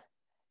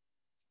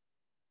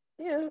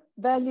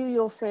value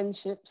your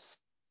friendships.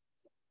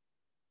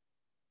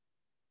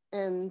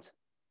 And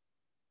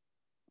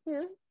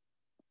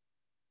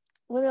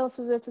what else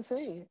is there to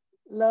say?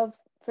 Love,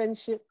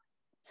 friendship,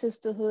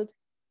 sisterhood.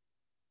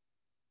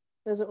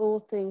 Those are all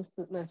things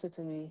that matter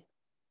to me.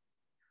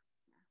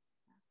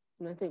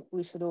 And I think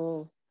we should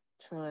all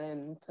try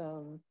and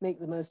make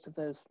the most of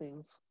those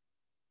things.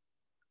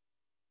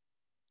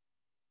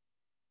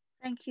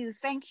 Thank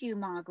you,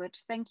 Margaret.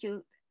 Thank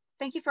you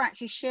for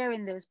actually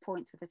sharing those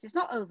points with us. It's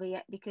not over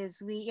yet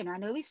because I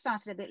know we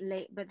started a bit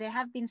late, but there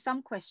have been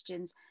some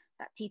questions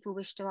that people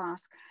wish to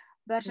ask.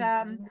 But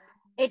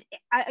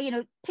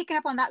picking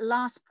up on that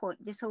last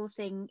point, this whole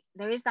thing,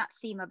 there is that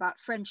theme about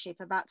friendship,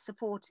 about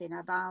supporting,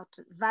 about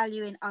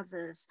valuing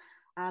others,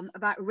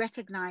 about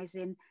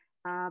recognizing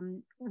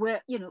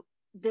where,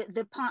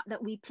 the part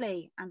that we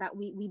play, and that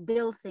we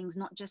build things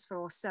not just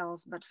for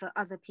ourselves, but for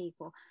other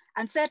people.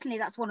 And certainly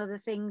that's one of the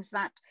things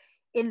that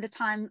in the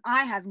time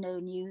I have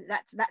known you,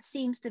 that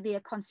seems to be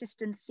a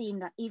consistent theme,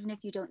 that even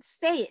if you don't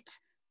say it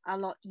a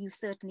lot, you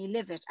certainly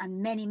live it.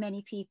 And many,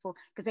 many people,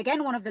 because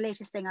again, one of the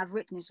latest thing I've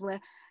written is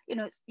where,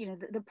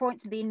 the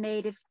points being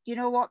made, if you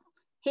know what,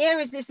 here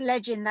is this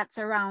legend that's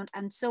around,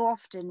 and so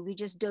often we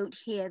just don't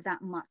hear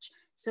that much.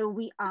 So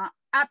we are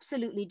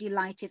absolutely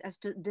delighted as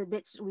to the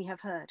bits we have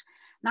heard.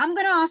 Now I'm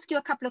going to ask you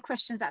a couple of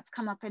questions that's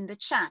come up in the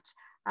chat.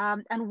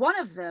 And one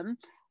of them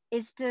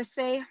is to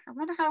say, I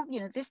wonder how,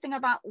 this thing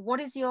about what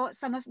is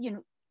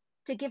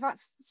to give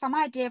us some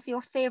idea of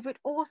your favorite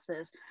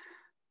authors.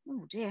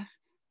 Oh dear.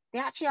 They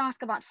actually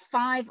ask about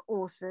 5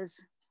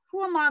 authors.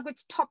 Who are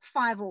Margaret's top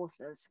 5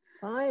 authors?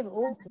 5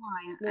 authors.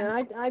 No,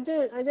 I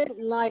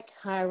don't like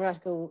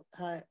hierarchical,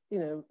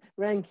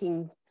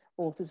 ranking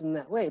authors in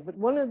that way. But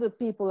one of the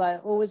people I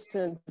always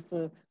turn to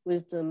for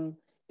wisdom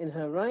in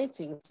her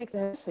writing,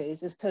 particularly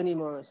essays, is Toni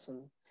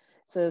Morrison.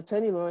 So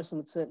Toni Morrison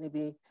would certainly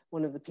be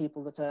one of the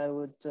people that I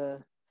would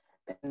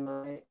in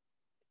my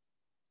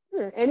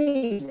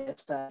any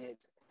list I did.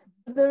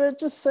 There are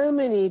just so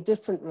many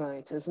different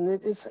writers, and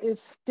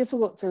it's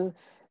difficult to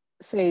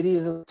say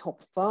these are the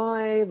top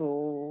 5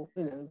 or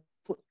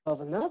foot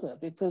of another,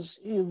 because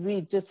you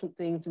read different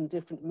things in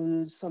different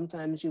moods.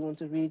 Sometimes you want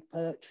to read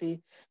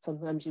poetry,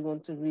 sometimes you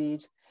want to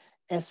read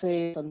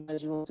essays,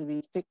 sometimes you want to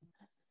read fiction.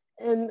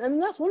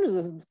 And that's one of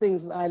the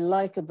things that I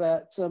like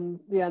about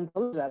the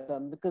anthologies I've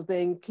done, because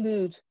they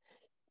include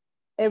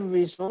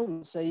every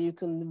genre, so you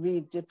can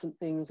read different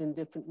things in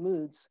different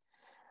moods.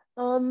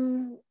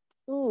 Who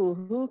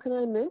can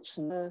I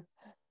mention?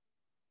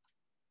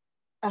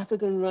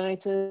 African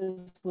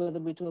writers, whether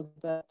we talk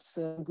about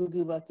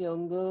Ngugi wa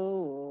Thiong'o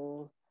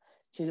or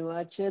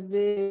Chinua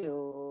Achebe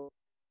or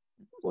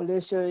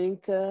Wole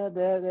Soyinka.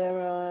 There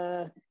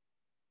are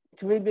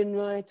Caribbean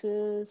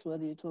writers,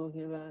 whether you're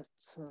talking about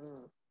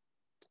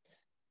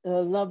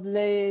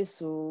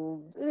Lovelace, or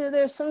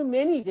there are so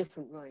many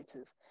different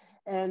writers.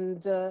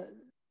 And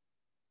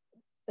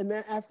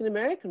African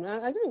American,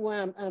 I don't know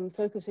why I'm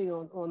focusing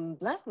on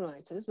Black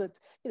writers, but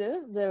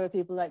there are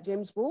people like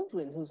James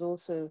Baldwin, who's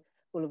also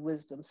full of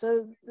wisdom.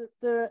 So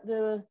there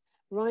are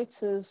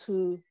writers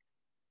who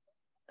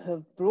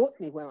have brought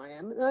me where I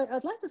am. And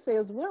I'd like to say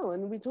as well,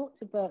 and we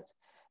talked about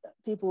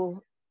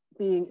people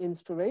being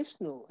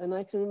inspirational, and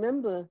I can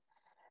remember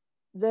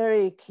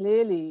very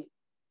clearly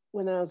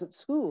when I was at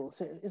school,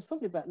 so it's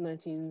probably about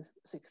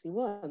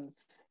 1961,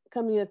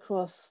 coming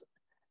across,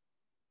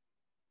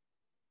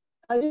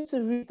 I used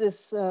to read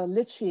this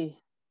literary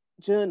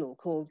journal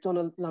called John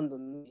of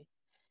London.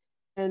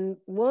 And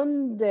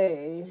one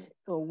day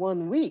or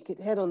 1 week, it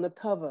had on the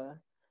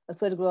cover a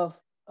photograph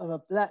of a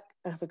Black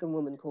African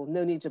woman called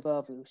Noni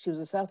Jabavu. She was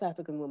a South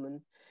African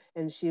woman,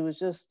 and she was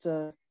just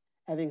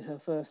having her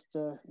first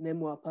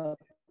memoir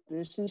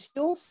published. And she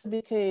also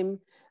became,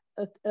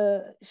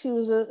 she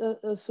was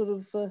a sort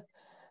of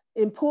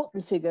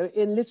important figure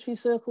in literary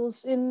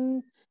circles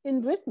in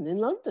Britain, in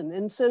London.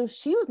 And so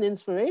she was an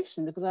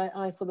inspiration, because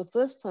I for the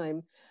first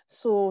time,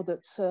 saw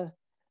that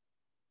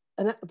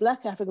a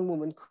Black African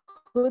woman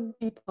could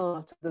be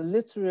part of the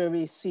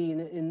literary scene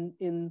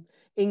in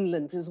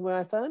England, which is where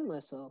I found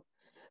myself.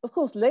 Of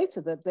course,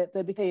 later that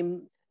there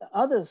became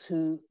others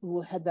who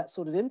had that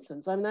sort of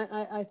influence. I mean,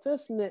 I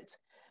first met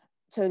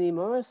Toni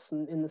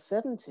Morrison in the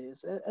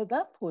 70s. At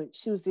that point,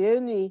 she was the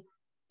only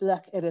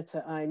Black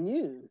editor I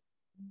knew.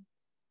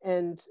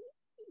 And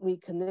we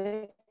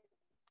connected.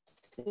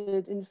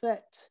 In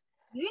fact,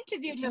 you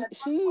interviewed her.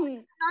 She,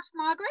 not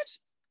Margaret.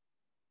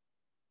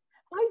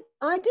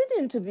 I did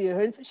interview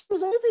her. She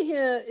was over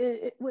here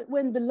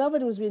when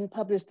Beloved was being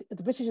published.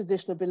 The British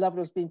edition of Beloved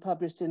was being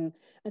published in,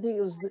 I think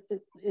it was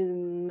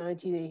in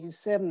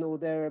 1987 or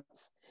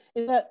thereabouts.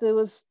 In fact, there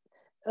was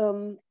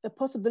a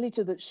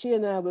possibility that she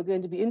and I were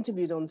going to be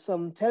interviewed on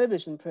some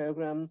television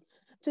program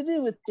to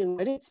do with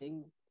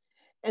editing.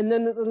 And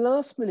then at the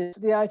last minute,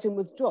 the item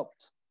was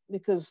dropped,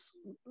 because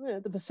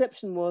the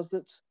perception was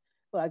that,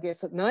 well, I guess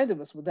that neither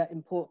of us were that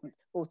important,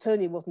 or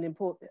Toni wasn't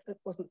important,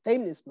 wasn't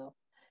famous enough.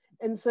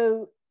 And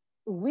so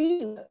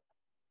we were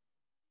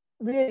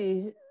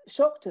really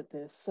shocked at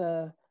this,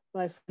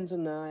 my friends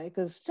and I,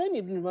 because Toni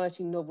had been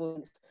writing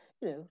novels,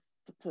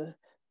 for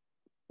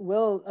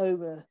well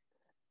over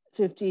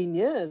 15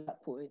 years at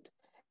that point.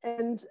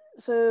 And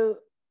so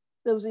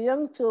there was a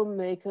young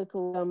filmmaker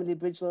called Emily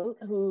Bridgewell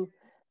who,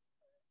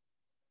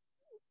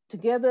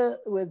 together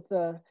with,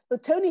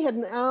 Toni had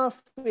an hour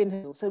free in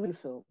her, so we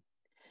film.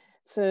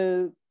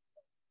 So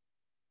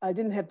I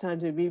didn't have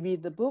time to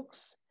reread the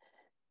books.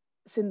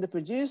 Cinder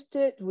produced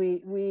it.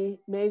 We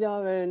made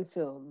our own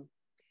film,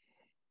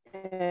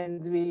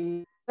 and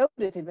we sold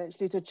it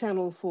eventually to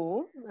Channel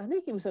 4. I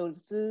think it was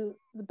sold to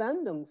the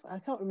Bandung. I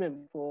can't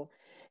remember for.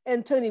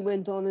 And Toni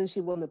went on and she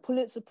won the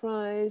Pulitzer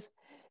Prize,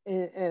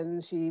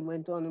 and she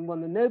went on and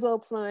won the Nobel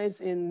Prize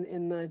in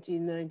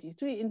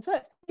 1993. In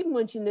fact, even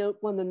when she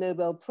won the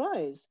Nobel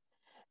Prize,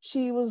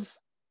 she was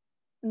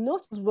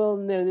not as well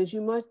known as you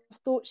might have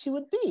thought she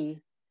would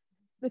be,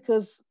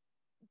 because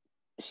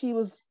she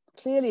was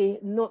clearly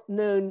not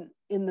known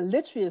in the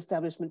literary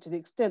establishment to the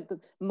extent that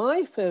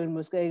my phone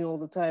was going all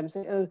the time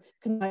saying, oh,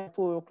 can you at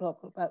 4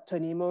 o'clock about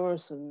Toni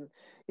Morrison,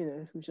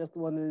 who just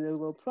won the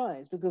Nobel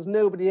Prize, because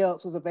nobody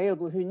else was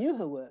available who knew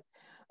her work.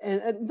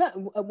 And in fact,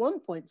 at one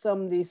point,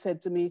 somebody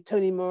said to me,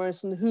 Toni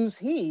Morrison, who's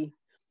he?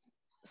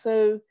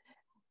 So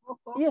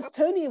yes,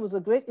 Toni was a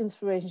great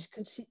inspiration.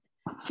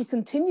 She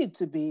continued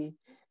to be,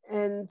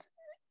 and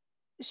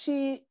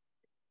she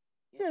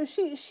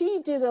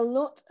did a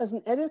lot as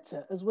an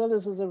editor as well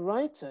as a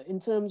writer, in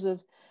terms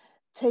of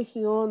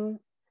taking on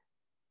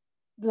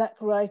Black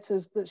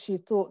writers that she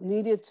thought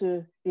needed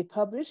to be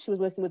published. She was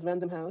working with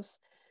Random House.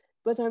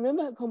 But I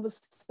remember her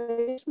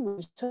conversation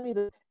when she told me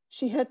that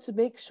she had to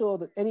make sure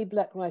that any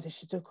Black writer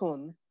she took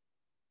on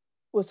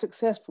was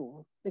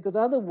successful, because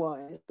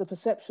otherwise the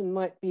perception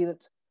might be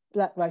that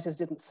Black writers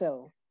didn't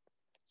sell.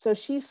 So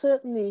she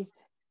certainly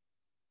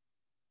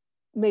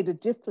made a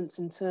difference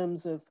in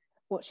terms of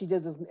what she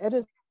did as an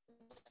editor,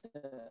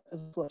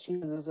 as what she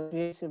did as a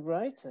creative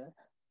writer.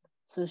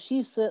 So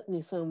she's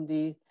certainly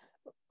somebody,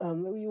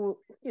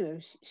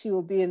 she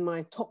will be in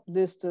my top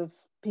list of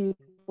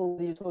people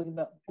you're talking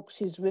about, books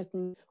she's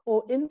written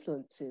or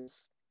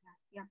influences.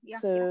 Yeah.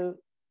 So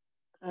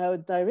I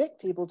would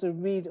direct people to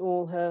read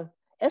all her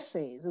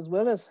essays as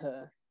well as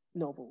her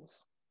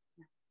novels.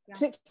 Yeah.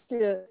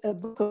 Particularly a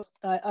book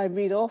I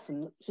read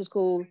often, which is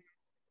called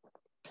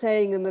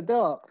Playing in the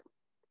Dark.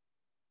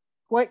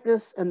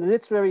 Whiteness and the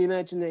Literary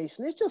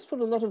Imagination. It's just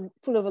full of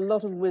a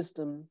lot of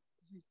wisdom.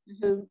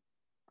 So,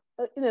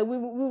 you know, we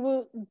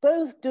were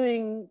both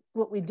doing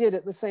what we did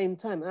at the same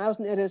time. I was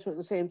an editor at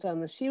the same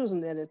time as she was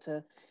an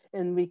editor,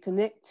 and we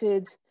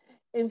connected.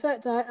 In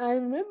fact, I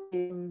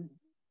remember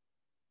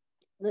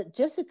that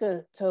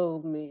Jessica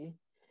told me.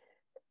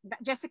 Is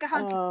that Jessica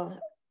Huntley?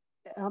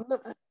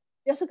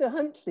 Jessica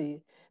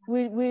Huntley.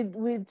 We'd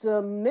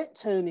met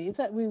Tony. In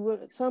fact, we were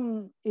at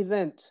some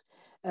event.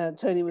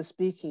 Tony was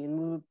speaking,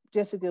 and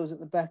Jessica was at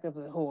the back of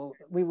the hall.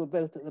 We were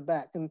both at the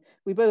back, and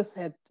we both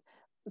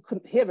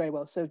couldn't hear very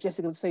well. So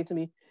Jessica would say to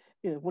me,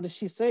 you know, what does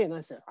she say? And I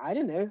said, I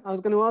don't know. I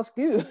was going to ask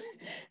you.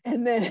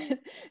 and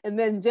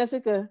then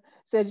Jessica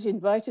said she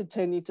invited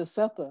Tony to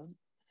supper,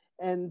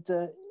 and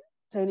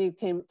Tony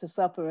came to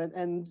supper,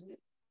 and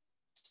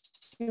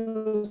she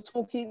was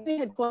talking. He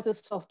had quite a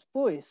soft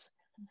voice,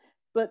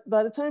 but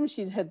by the time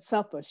she'd had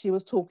supper, she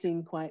was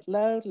talking quite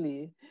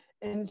loudly.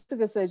 And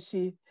Jessica said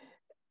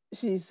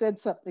she said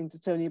something to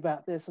Tony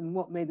about this and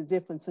what made the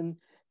difference. And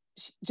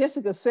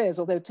Jessica says,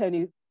 although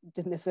Tony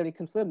didn't necessarily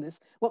confirm this,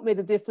 what made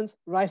the difference?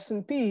 Rice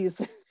and peas,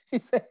 she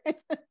said.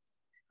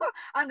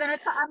 I'm gonna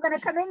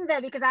come in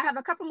there because I have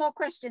a couple more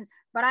questions,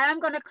 but I am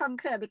gonna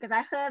concur because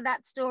I heard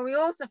that story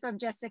also from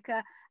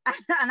Jessica,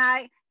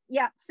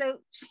 so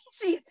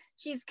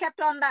she's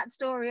kept on that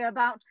story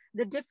about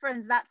the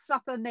difference that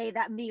supper made,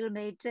 that meal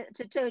made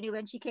to Tony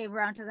when she came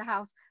around to the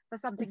house for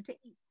something to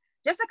eat.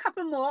 Just a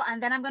couple more,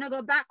 and then I'm going to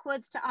go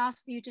backwards to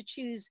ask for you to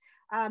choose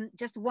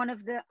just one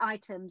of the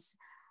items.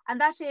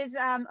 And that is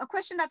a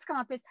question that's come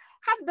up is,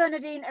 has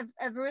Bernardine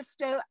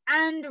Evaristo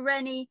and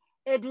Rennie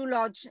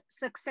Edulodge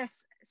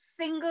success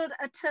singled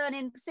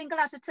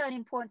out a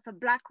turning point for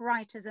Black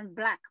writers and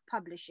Black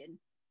publishing?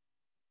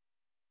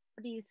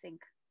 What do you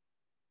think?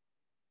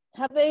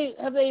 Have they,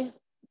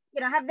 you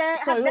know,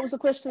 sorry, what was the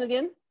question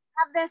again?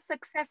 Have their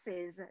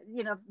successes,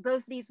 you know,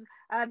 both these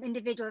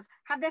individuals,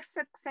 have their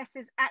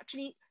successes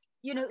actually,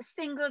 you know,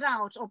 singled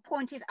out or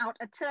pointed out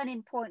a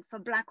turning point for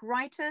Black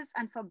writers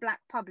and for Black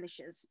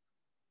publishers?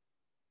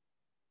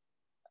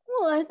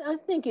 Well, I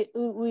think it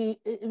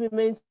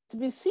remains to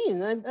be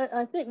seen.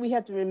 I think we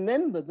have to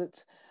remember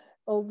that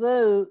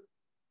although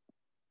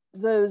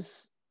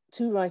those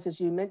two writers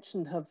you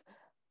mentioned have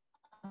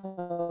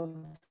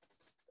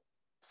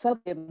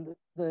given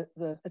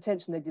the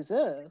attention they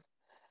deserve,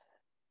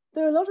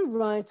 there are a lot of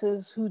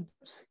writers who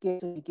don't get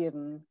to be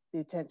given the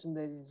attention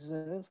they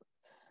deserve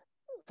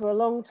for a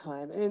long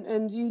time.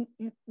 And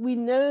we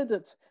know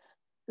that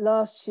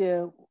last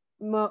year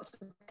marked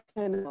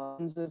kind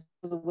of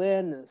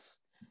awareness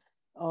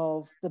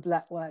of the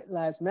Black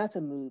Lives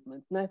Matter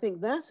movement. And I think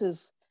that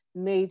has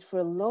made for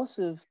a lot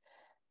of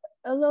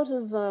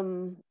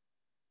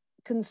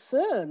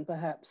concern,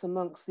 perhaps,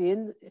 amongst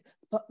the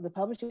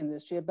publishing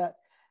industry about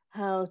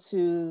how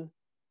to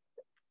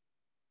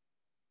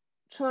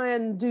try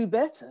and do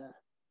better.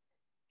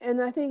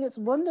 And I think it's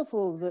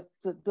wonderful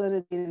that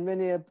Bernardine and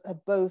Rennie are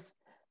both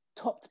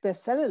topped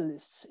bestseller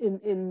lists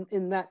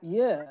in that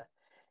year.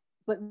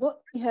 But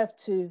what we have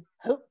to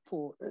hope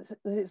for is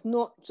that it's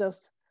not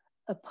just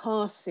a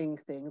passing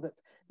thing, that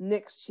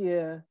next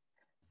year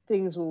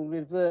things will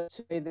revert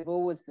to the way they've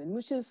always been,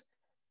 which is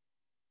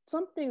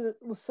something that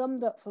was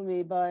summed up for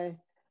me by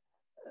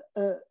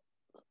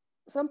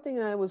something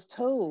I was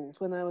told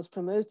when I was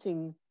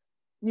promoting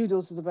New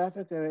Daughters of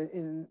Africa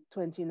in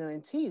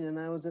 2019, and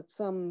I was at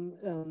some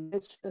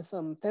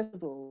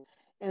festival,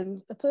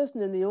 and a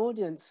person in the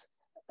audience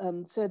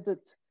said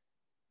that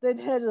they'd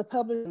heard a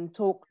publisher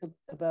talk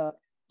about,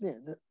 you know,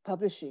 the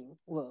publishing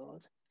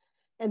world,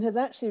 and had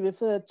actually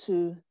referred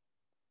to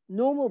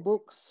normal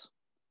books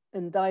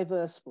and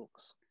diverse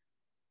books.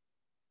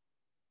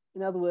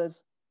 In other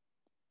words,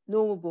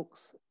 normal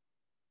books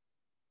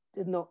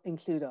did not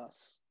include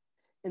us.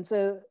 And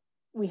so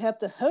we have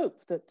to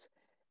hope that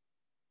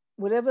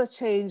whatever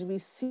change we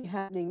see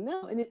happening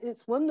now, and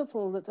it's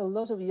wonderful that a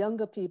lot of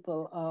younger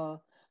people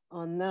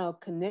are now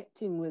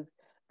connecting with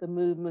the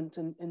movement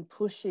and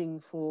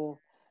pushing for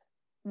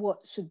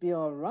what should be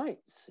our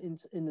rights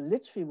in the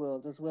literary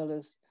world as well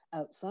as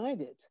outside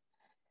it.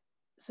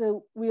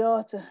 So we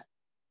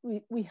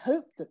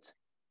hope that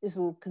this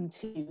will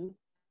continue.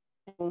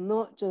 It will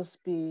not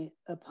just be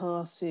a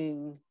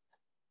passing,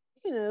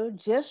 you know,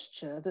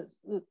 gesture that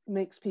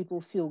makes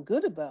people feel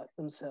good about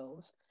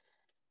themselves,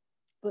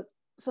 but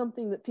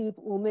something that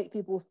will make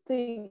people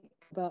think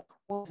about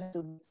why it has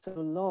been so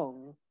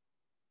long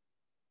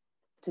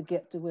to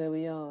get to where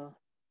we are.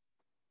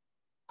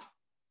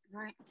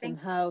 Right. And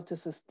how to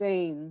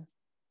sustain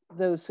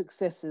those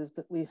successes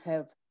that we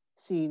have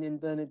seen in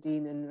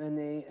Bernardine and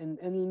Rennie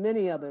and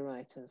many other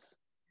writers.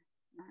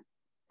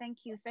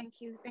 Thank you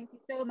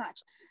so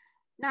much.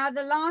 Now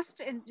the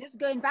last, and just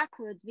going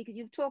backwards, because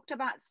you've talked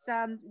about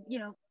some, you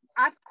know,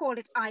 I've called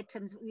it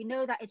items. We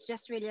know that it's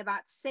just really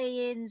about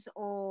sayings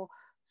or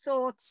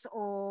thoughts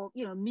or,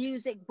 you know,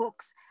 music,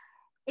 books.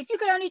 If you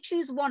could only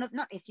choose one of,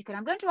 not if you could,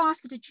 I'm going to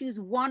ask you to choose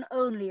one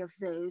only of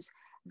those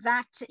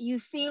that you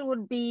feel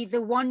would be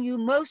the one you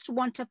most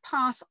want to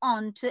pass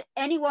on to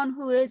anyone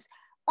who is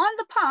on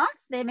the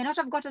path. They may not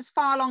have got as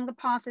far along the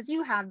path as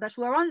you have, but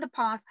who are on the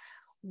path.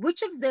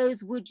 Which of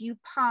those would you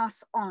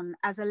pass on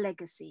as a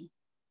legacy,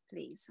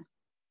 please?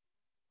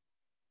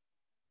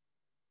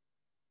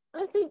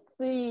 I think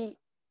the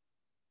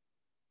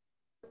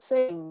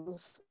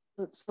sayings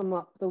that sum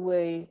up the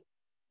way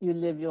you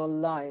live your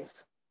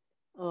life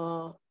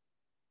are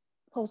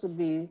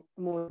possibly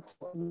more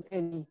important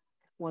than any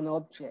one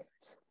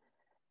object.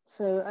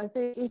 So I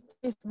think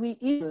if we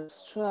each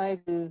try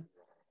to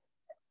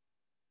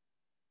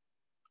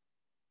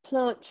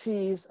plant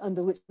trees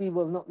under which we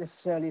will not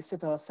necessarily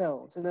sit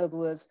ourselves, in other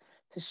words,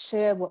 to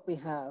share what we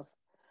have,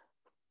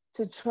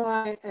 to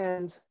try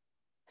and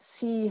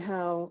see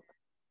how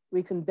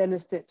we can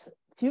benefit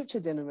future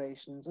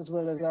generations as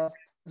well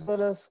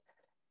as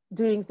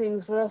doing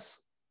things for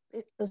us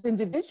as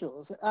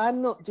individuals.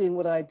 I'm not doing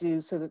what I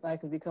do so that I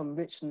can become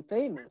rich and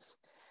famous.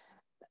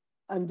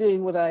 I'm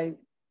doing what I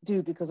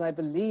do because I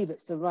believe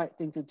it's the right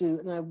thing to do,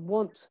 and I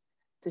want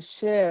to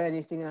share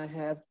anything I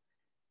have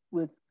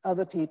with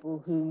other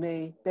people who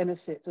may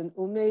benefit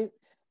or may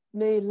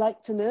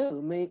like to know,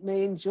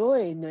 may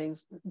enjoy knowing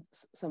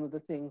some of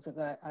the things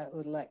that I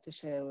would like to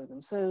share with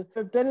them. So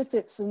there are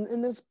benefits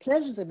and there's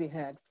pleasures to be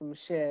had from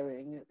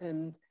sharing,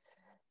 and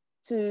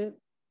to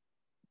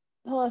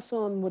pass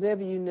on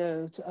whatever you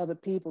know to other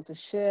people, to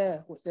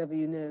share whatever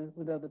you know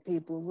with other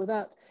people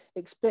without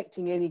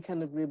expecting any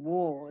kind of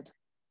reward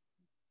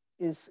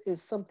is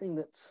something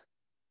that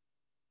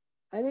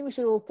I think we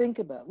should all think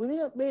about. We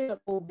may not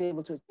all be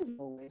able to achieve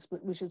always,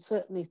 but we should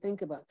certainly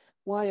think about,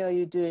 why are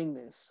you doing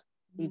this?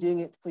 Are you doing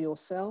it for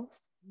yourself?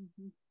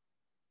 Mm-hmm.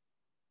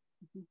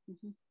 You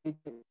do it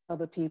for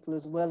other people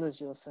as well as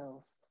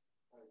yourself.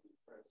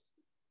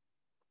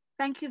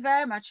 Thank you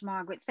very much,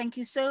 Margaret. Thank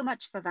you so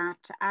much for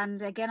that.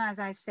 And again, as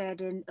I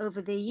said,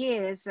 over the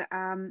years,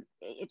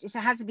 it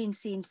has been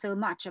seen so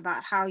much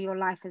about how your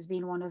life has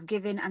been one of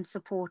giving and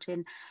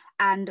supporting,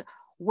 and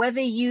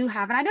whether you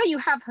have, and I know you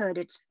have heard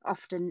it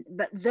often,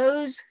 but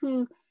those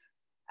who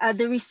are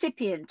the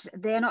recipient,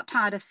 they're not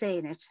tired of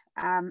saying it.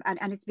 And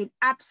it's been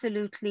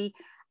absolutely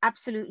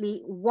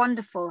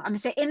wonderful. I mean,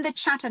 say in the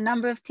chat, a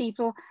number of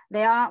people,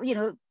 they are, you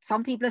know,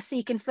 some people are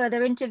seeking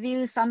further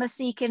interviews, some are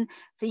seeking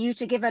for you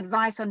to give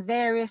advice on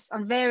various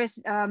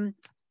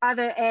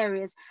other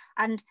areas.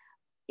 And,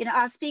 you know,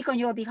 I'll speak on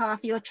your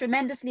behalf. You're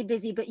tremendously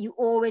busy, but you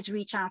always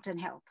reach out and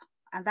help.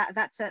 And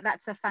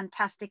that's a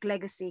fantastic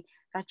legacy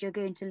that you're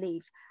going to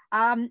leave.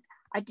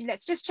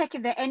 Let's just check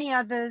if there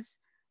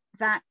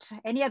are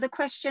any other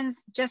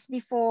questions just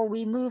before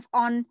we move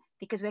on,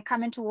 because we're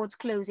coming towards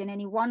closing.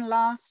 Any one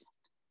last?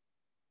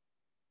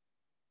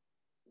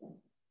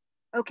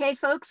 Okay,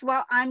 folks,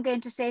 well, I'm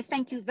going to say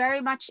thank you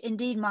very much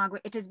indeed,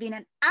 Margaret. It has been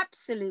an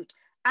absolute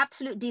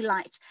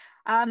delight.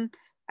 I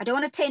don't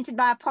want to taint it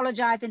by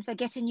apologizing for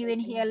getting you in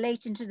here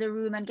late into the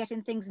room and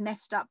getting things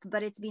messed up,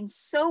 but it's been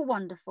so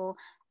wonderful.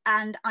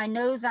 And I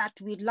know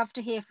that we'd love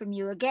to hear from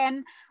you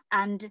again.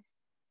 And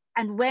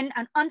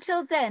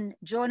until then,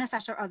 join us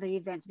at our other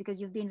events,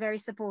 because you've been very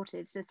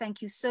supportive. So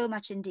thank you so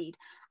much indeed.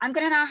 I'm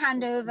going to now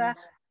hand over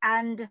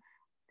and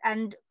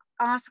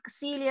ask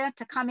Celia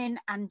to come in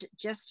and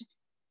just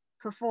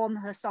perform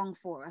her song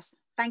for us.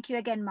 Thank you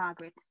again,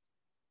 Margaret.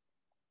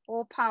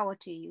 All power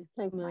to you.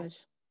 Thank you, Marge.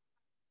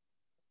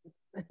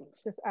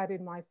 Just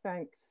adding my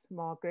thanks,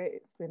 Margaret.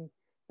 It's been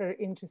very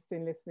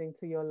interesting listening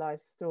to your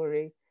life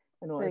story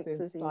and what has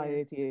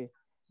inspired you.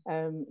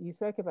 You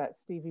spoke about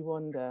Stevie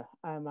Wonder,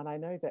 and I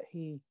know that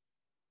he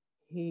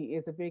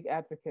is a big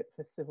advocate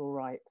for civil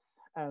rights,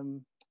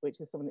 which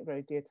is something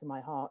very dear to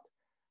my heart.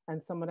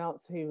 And someone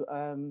else who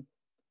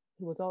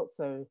was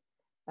also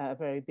a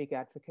very big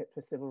advocate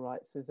for civil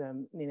rights is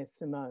Nina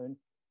Simone.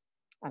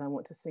 And I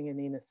want to sing a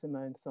Nina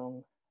Simone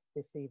song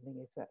this evening,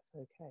 if that's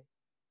okay.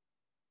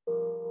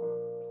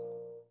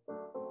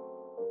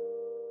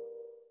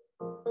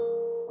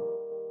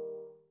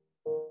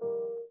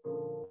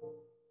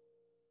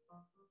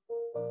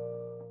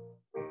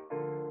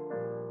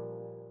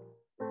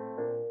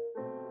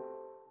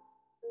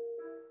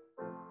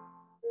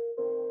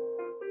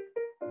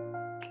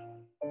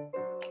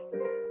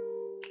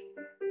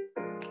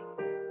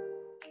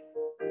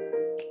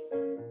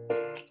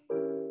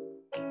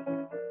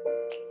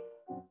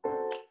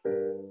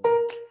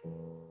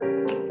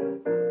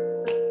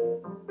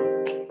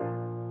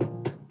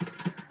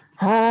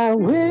 I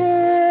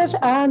wish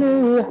I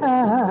knew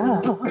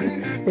how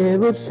it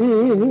would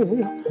feel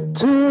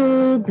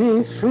to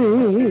be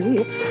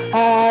free.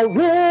 I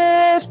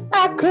wish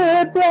I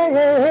could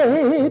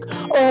break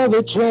all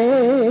the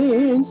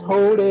chains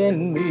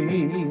holding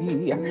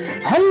me.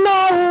 And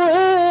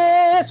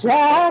I wish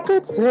I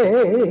could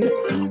say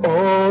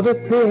all the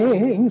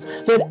things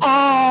that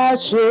I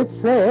should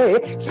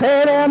say.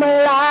 Say them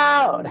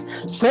aloud,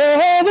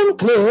 say them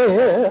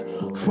clear,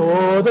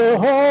 for the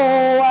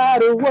whole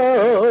wide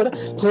world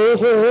to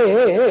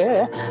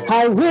hear.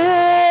 I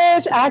wish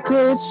I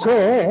could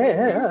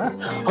share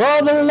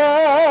all the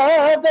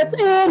love that's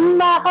in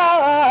my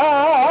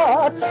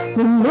heart.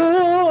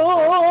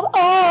 Remove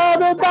all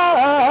the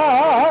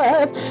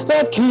bars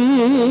that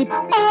keep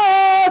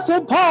us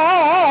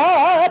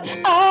apart.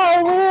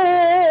 I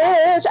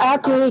wish I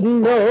could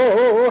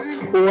know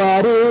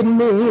what it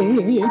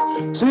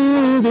means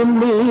to be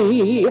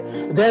me.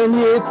 Then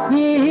you'd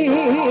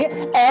see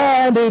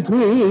and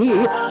agree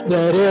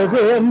that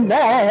every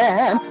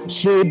man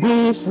should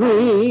be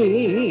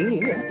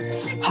free.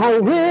 I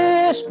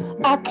wish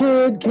I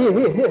could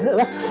give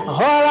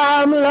all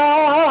I'm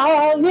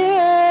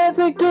longing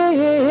to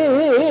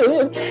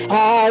give.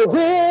 I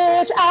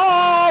wish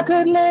I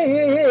could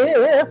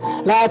live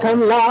like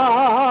I'm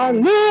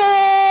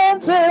longing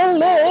to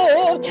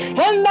live.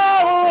 And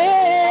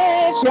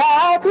I wish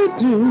I could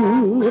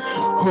do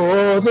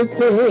all the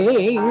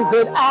things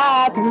that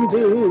I can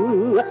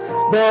do.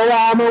 Though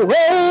I'm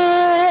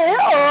way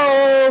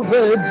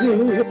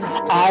overdue,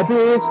 I'll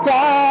be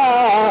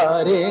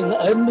starting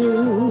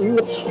anew.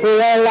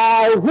 Well,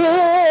 I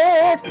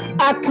wish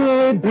I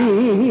could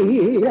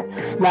be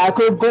like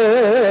a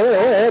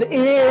bird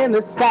in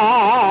the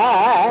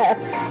sky.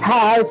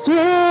 How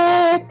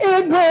sweet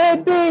it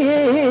would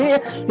be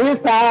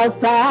if I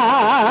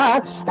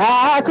thought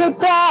I could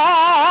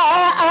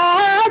fly.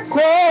 I'd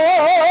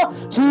soar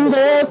to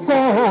the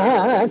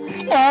sun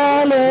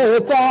and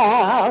look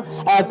down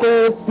at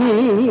the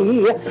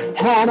sea,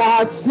 and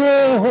I'd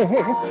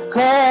sing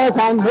 'cause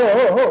I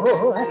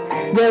know.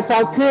 Yes,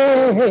 I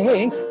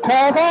sing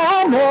 'cause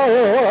I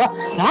know.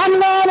 I'm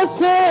gonna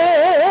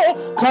sing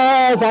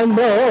 'cause I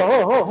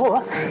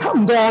know.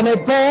 I'm gonna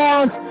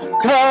dance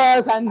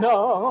 'cause I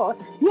know.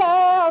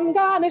 Yeah, I'm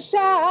gonna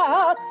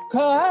shout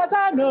 'cause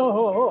I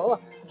know.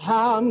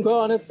 I'm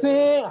gonna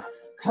sing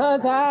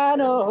 'cause I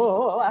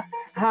know.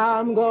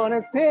 I'm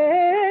gonna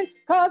sing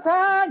 'cause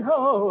I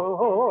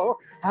know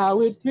how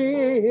it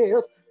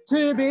feels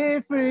to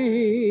be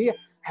free,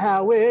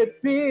 how it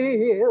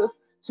feels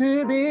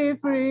to be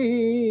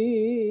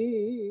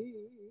free.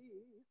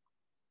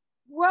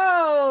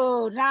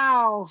 Whoa,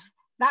 now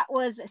that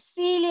was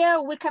Celia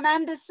Wickham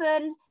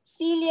Anderson.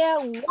 Celia,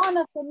 one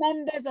of the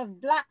members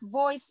of Black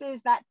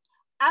Voices, that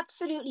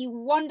absolutely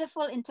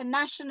wonderful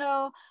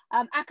international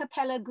a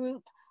cappella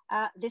group.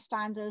 This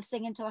time though,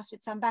 singing to us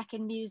with some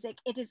backing music.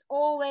 It is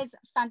always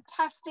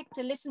fantastic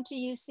to listen to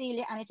you,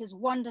 Celia, and it is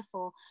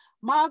wonderful.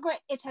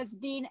 Margaret, it has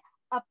been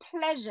a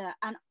pleasure,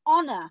 an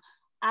honor.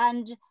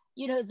 And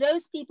you know,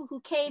 those people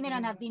who came in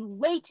and have been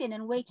waiting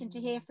and waiting to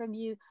hear from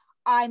you,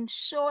 I'm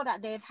sure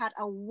that they've had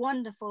a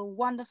wonderful,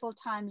 wonderful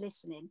time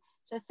listening.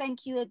 So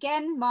thank you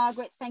again,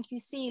 Margaret. Thank you,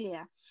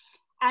 Celia.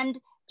 And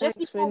just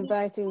thanks for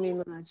inviting me,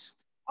 Marge.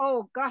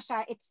 Oh gosh,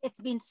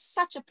 it's been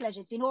such a pleasure.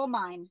 It's been all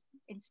mine.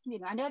 It's, you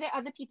know, I know there are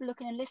other people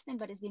looking and listening,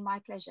 but it's been my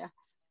pleasure.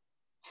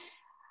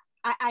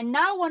 I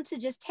now want to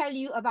just tell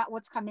you about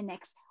what's coming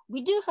next.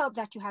 We do hope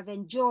that you have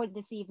enjoyed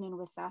this evening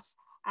with us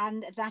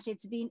and that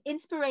it's been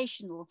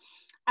inspirational.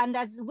 And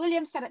as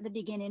William said at the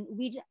beginning,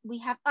 we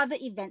have other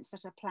events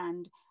that are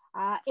planned.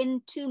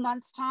 In 2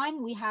 months'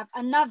 time, we have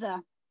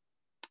another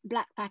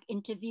Blakpak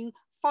interview,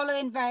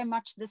 following very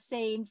much the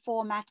same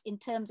format in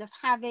terms of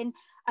having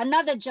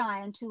another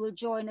giant who will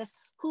join us,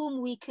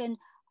 whom we can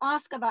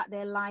ask about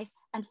their life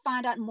and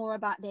find out more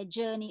about their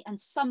journey and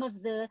some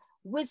of the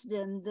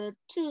wisdom, the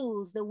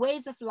tools, the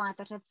ways of life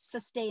that have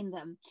sustained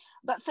them.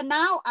 But for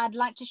now, I'd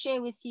like to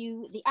share with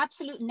you the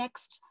absolute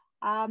next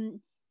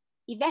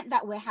event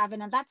that we're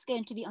having, and that's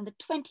going to be on the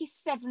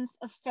 27th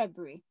of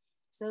February.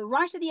 So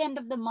right at the end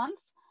of the month,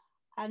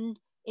 and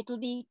it will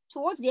be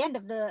towards the end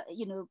of the,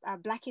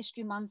 Black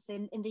History Month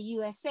in the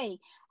USA.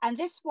 And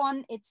this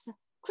one, it's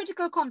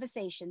Critical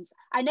Conversations.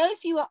 I know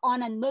if you are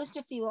on, and most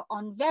of you are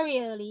on very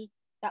early,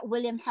 that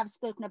William have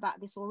spoken about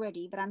this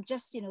already, but I'm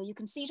just, you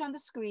can see it on the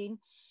screen.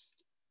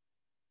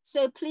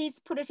 So please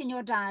put it in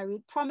your diary.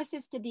 It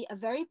promises to be a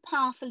very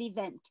powerful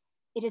event.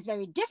 It is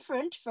very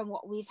different from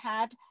what we've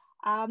had,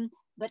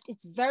 but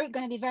it's going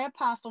to be very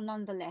powerful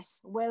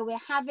nonetheless, where we're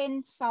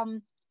having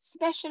some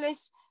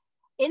specialists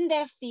in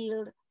their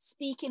field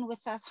speaking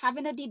with us,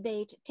 having a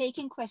debate,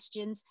 taking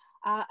questions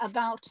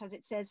about, as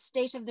it says,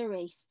 state of the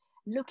race,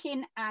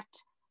 looking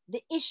at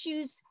the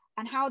issues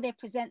and how they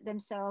present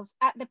themselves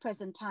at the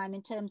present time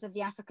in terms of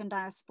the African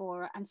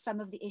diaspora and some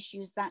of the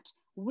issues that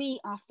we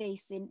are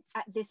facing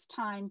at this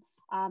time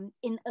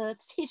in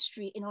Earth's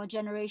history, in our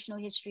generational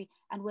history,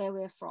 and where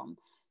we're from.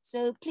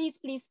 So please,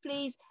 please,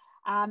 please,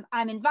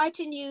 I'm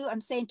inviting you,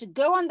 I'm saying to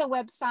go on the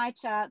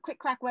website, Quick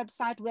Crack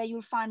website, where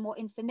you'll find more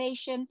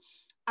information.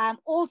 I'm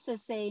also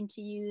saying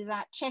to you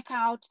that check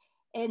out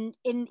in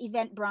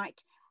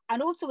Eventbrite.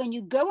 And also when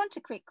you go onto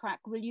Quick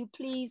Crack,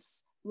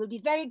 we'll be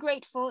very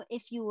grateful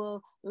if you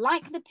will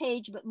like the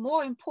page, but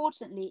more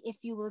importantly, if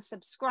you will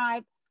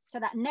subscribe so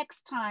that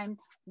next time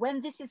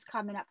when this is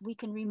coming up, we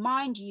can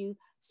remind you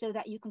so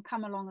that you can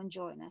come along and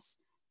join us.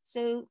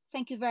 So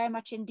thank you very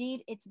much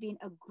indeed. It's been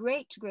a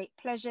great, great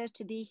pleasure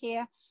to be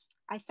here.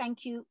 I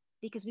thank you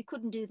because we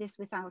couldn't do this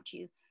without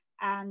you.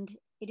 And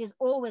it is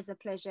always a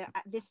pleasure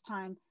at this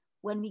time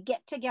when we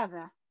get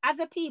together as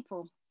a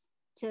people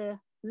to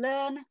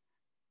learn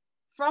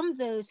from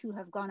those who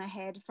have gone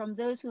ahead, from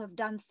those who have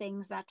done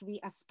things that we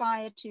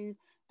aspire to,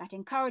 that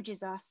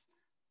encourages us,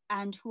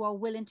 and who are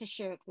willing to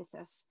share it with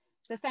us.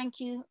 So thank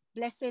you,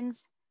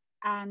 blessings,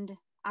 and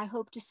I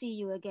hope to see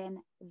you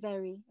again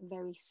very,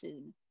 very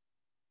soon.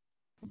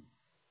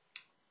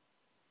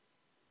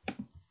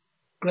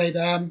 Great.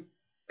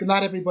 Good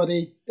night,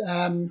 everybody.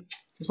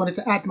 Just wanted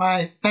to add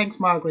my thanks,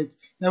 Margaret.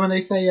 Now, when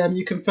they say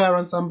you confer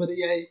on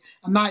somebody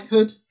a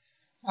knighthood,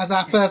 as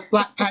our first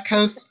Blakpak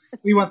host,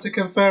 we want to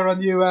confer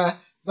on you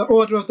the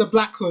Order of the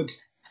Black Hood.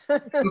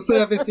 The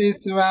services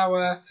to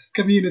our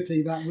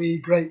community that we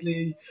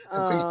greatly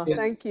appreciate.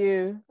 Thank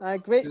you. I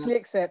gratefully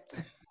accept.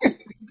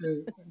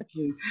 Great, thank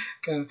you.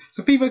 Okay.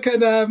 So people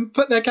can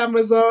put their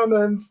cameras on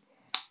and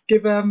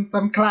give them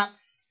some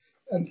claps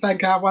and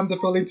thank our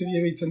wonderful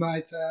interviewee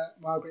tonight,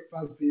 Margaret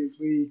Busby, as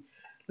we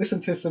listen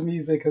to some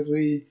music as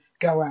we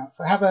go out.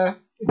 So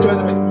enjoy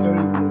the rest of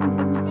your evening.